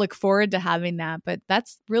something. So I look forward to having that. But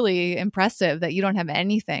that's really impressive that you don't have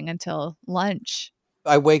anything until lunch.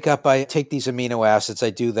 I wake up, I take these amino acids, I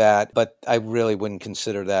do that, but I really wouldn't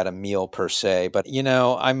consider that a meal per se. But, you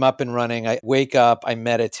know, I'm up and running. I wake up, I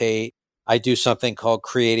meditate, I do something called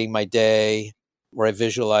creating my day, where I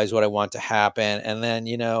visualize what I want to happen. And then,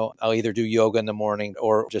 you know, I'll either do yoga in the morning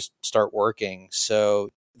or just start working. So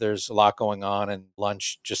there's a lot going on, and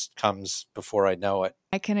lunch just comes before I know it.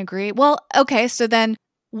 I can agree. Well, okay. So then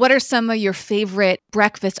what are some of your favorite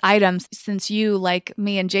breakfast items? Since you, like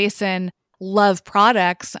me and Jason, love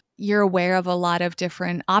products, you're aware of a lot of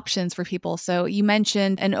different options for people. So you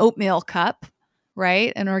mentioned an oatmeal cup,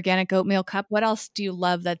 right? An organic oatmeal cup. What else do you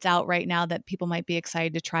love that's out right now that people might be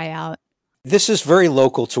excited to try out? This is very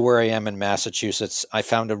local to where I am in Massachusetts. I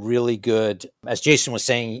found a really good, as Jason was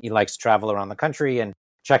saying, he likes to travel around the country and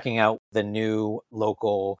checking out the new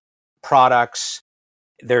local products.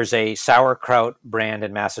 There's a sauerkraut brand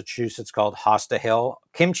in Massachusetts called Hosta Hill.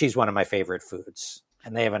 Kimchi is one of my favorite foods,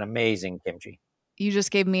 and they have an amazing kimchi. You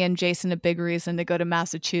just gave me and Jason a big reason to go to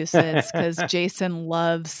Massachusetts because Jason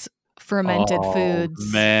loves fermented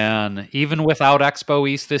foods. Man, even without Expo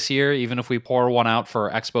East this year, even if we pour one out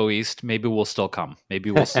for Expo East, maybe we'll still come.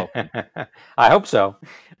 I hope so.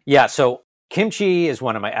 Yeah, so kimchi is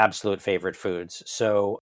one of my absolute favorite foods.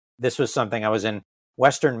 So this was something, I was in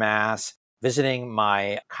Western Mass visiting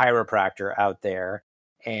my chiropractor out there,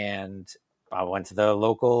 and I went to the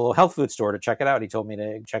local health food store to check it out. He told me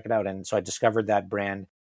to check it out. And so I discovered that brand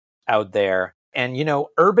out there. And, you know,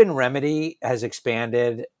 Urban Remedy has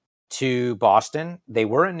expanded to Boston. They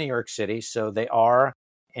were in New York City, so they are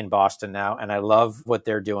in Boston now. And I love what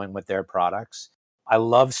they're doing with their products. I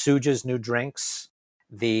love Suja's new drinks.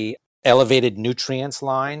 The Elevated Nutrients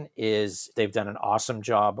line they've done an awesome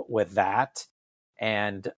job with that.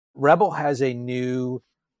 And Rebel has a new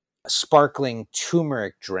sparkling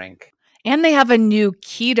turmeric drink. And they have a new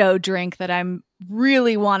keto drink that I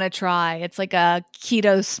really want to try. It's like a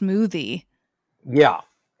keto smoothie. Yeah,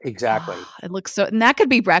 exactly. It looks so, and that could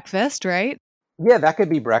be breakfast, right? Yeah, that could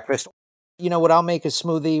be breakfast. You know what? I'll make a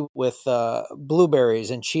smoothie with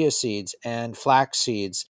blueberries and chia seeds and flax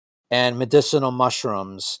seeds and medicinal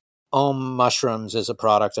mushrooms. Om Mushrooms is a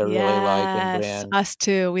product I really like and brand. Us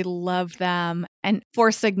too. We love them. And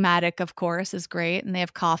Four Sigmatic, of course, is great. And they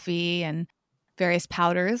have coffee and various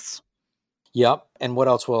powders. Yep. And what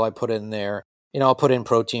else will I put in there? You know, I'll put in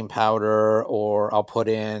protein powder, or I'll put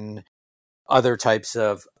in other types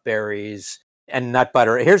of berries and nut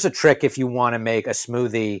butter. Here's a trick if you want to make a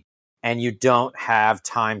smoothie and you don't have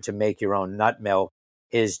time to make your own nut milk,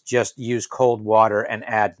 is just use cold water and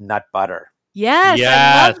add nut butter. Yes,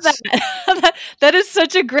 I love that. That is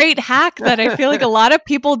such a great hack that I feel like a lot of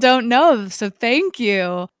people don't know. So thank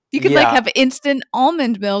you. You could like have instant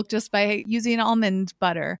almond milk just by using almond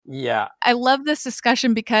butter. Yeah. I love this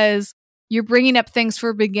discussion because you're bringing up things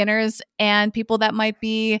for beginners and people that might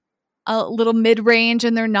be a little mid-range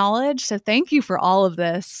in their knowledge. So thank you for all of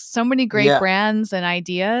this. So many great brands and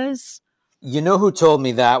ideas. You know who told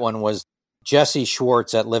me that one was Jesse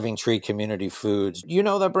Schwartz at Living Tree Community Foods. You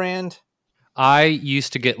know the brand? I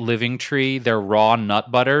used to get Living Tree, their raw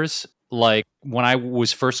nut butters, like when I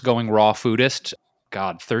was first going raw foodist,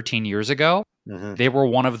 13 years ago. Mm-hmm. They were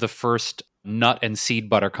one of the first nut and seed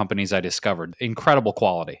butter companies I discovered. Incredible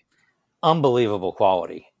quality. Unbelievable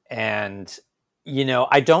quality. And,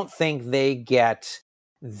 I don't think they get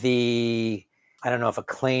I don't know if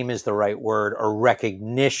acclaim is the right word, or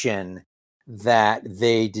recognition that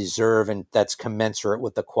they deserve and that's commensurate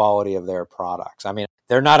with the quality of their products. I mean,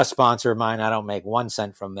 they're not a sponsor of mine. I don't make 1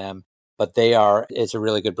 cent from them, but it's a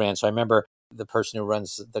really good brand. So I remember the person who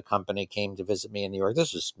runs the company came to visit me in New York.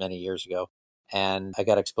 This was many years ago. And I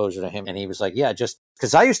got exposure to him. And he was like, yeah, just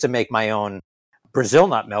because I used to make my own Brazil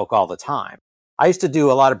nut milk all the time. I used to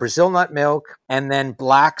do a lot of Brazil nut milk, and then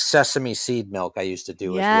black sesame seed milk I used to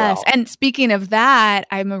do as well. Yes. And speaking of that,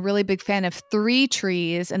 I'm a really big fan of 3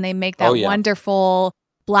 Trees, and they make that wonderful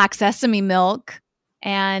black sesame milk.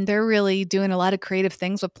 And they're really doing a lot of creative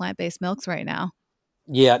things with plant-based milks right now.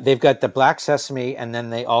 Yeah, they've got the black sesame, and then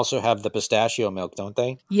they also have the pistachio milk, don't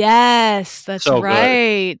they? Yes, that's so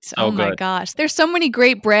right. Oh my good. gosh. There's so many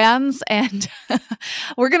great brands, and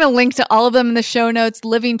we're going to link to all of them in the show notes.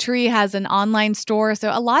 Living Tree has an online store. So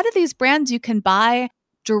a lot of these brands you can buy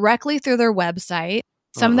directly through their website.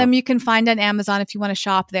 Some of them you can find on Amazon if you want to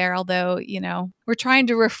shop there, although, we're trying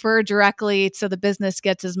to refer directly so the business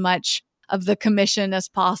gets as much of the commission as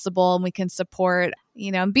possible, and we can support,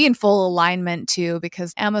 and be in full alignment too,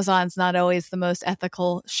 because Amazon's not always the most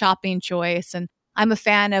ethical shopping choice. And I'm a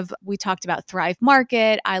fan of, we talked about Thrive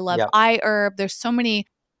Market. I love iHerb. There's so many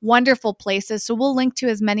wonderful places. So we'll link to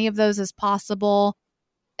as many of those as possible,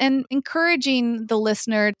 and encouraging the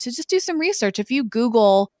listener to just do some research. If you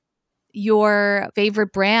Google your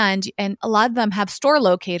favorite brand, and a lot of them have store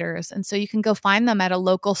locators, and so you can go find them at a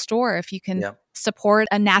local store if you can support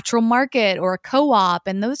a natural market or a co-op,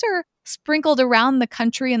 and those are sprinkled around the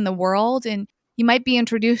country and the world, and you might be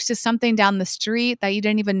introduced to something down the street that you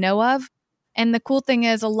didn't even know of. And the cool thing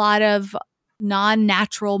is a lot of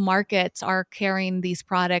non-natural markets are carrying these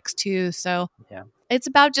products too, so it's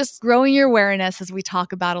about just growing your awareness, as we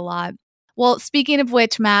talk about a lot. Well, speaking of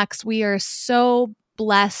which, Max, we are so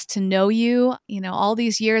blessed to know you, all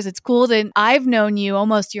these years. It's cool that I've known you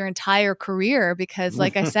almost your entire career, because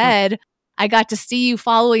like I said, I got to see you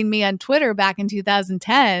following me on Twitter back in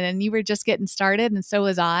 2010, and you were just getting started, and so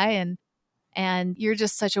was I. And you're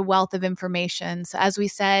just such a wealth of information. So as we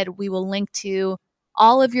said, we will link to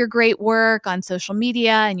all of your great work on social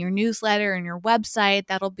media and your newsletter and your website.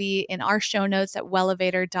 That'll be in our show notes at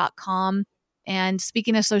wellevatr.com. And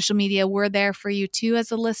speaking of social media, we're there for you too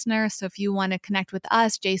as a listener. So if you want to connect with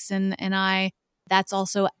us, Jason and I, that's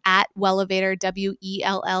also at Wellevatr,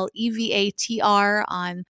 WELLEVATR,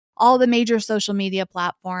 on all the major social media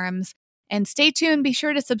platforms. And stay tuned. Be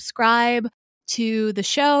sure to subscribe to the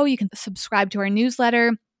show. You can subscribe to our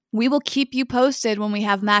newsletter. We will keep you posted when we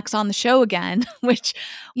have Max on the show again, which,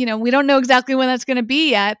 we don't know exactly when that's going to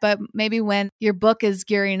be yet, but maybe when your book is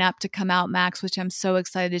gearing up to come out, Max, which I'm so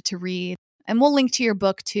excited to read. And we'll link to your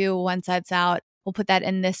book too once that's out. We'll put that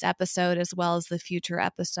in this episode as well as the future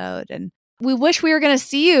episode. And we wish we were going to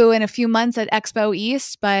see you in a few months at Expo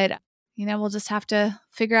East, but we'll just have to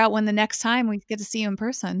figure out when the next time we get to see you in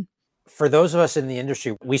person. For those of us in the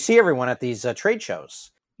industry, we see everyone at these trade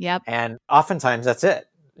shows. Yep. And oftentimes that's it.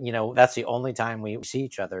 That's the only time we see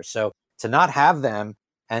each other. So to not have them,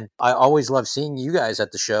 and I always love seeing you guys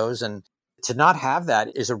at the shows, and to not have that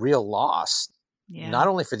is a real loss. Yeah. Not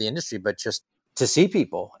only for the industry, but just to see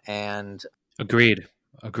people. And Agreed.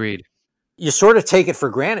 You sort of take it for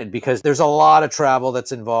granted because there's a lot of travel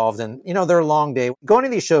that's involved, and they're long day. Going to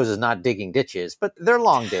these shows is not digging ditches, but they're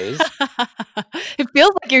long days. It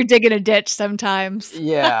feels like you're digging a ditch sometimes.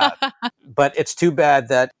 Yeah, but it's too bad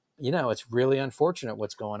that it's really unfortunate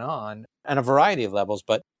what's going on on a variety of levels.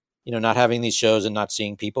 But not having these shows and not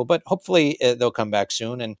seeing people. But hopefully they'll come back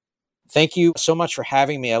soon. And thank you so much for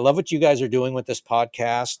having me. I love what you guys are doing with this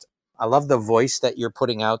podcast. I love the voice that you're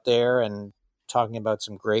putting out there and talking about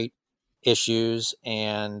some great issues.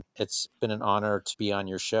 And it's been an honor to be on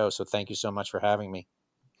your show. So thank you so much for having me.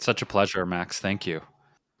 Such a pleasure, Max. Thank you.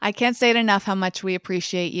 I can't say it enough how much we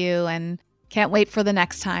appreciate you, and can't wait for the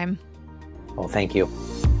next time. Well, thank you.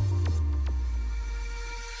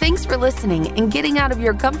 Thanks for listening and getting out of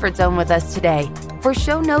your comfort zone with us today. For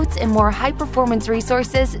show notes and more high-performance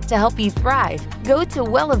resources to help you thrive, go to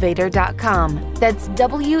wellevatr.com. That's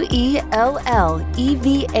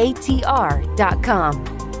WELLEVATR.com.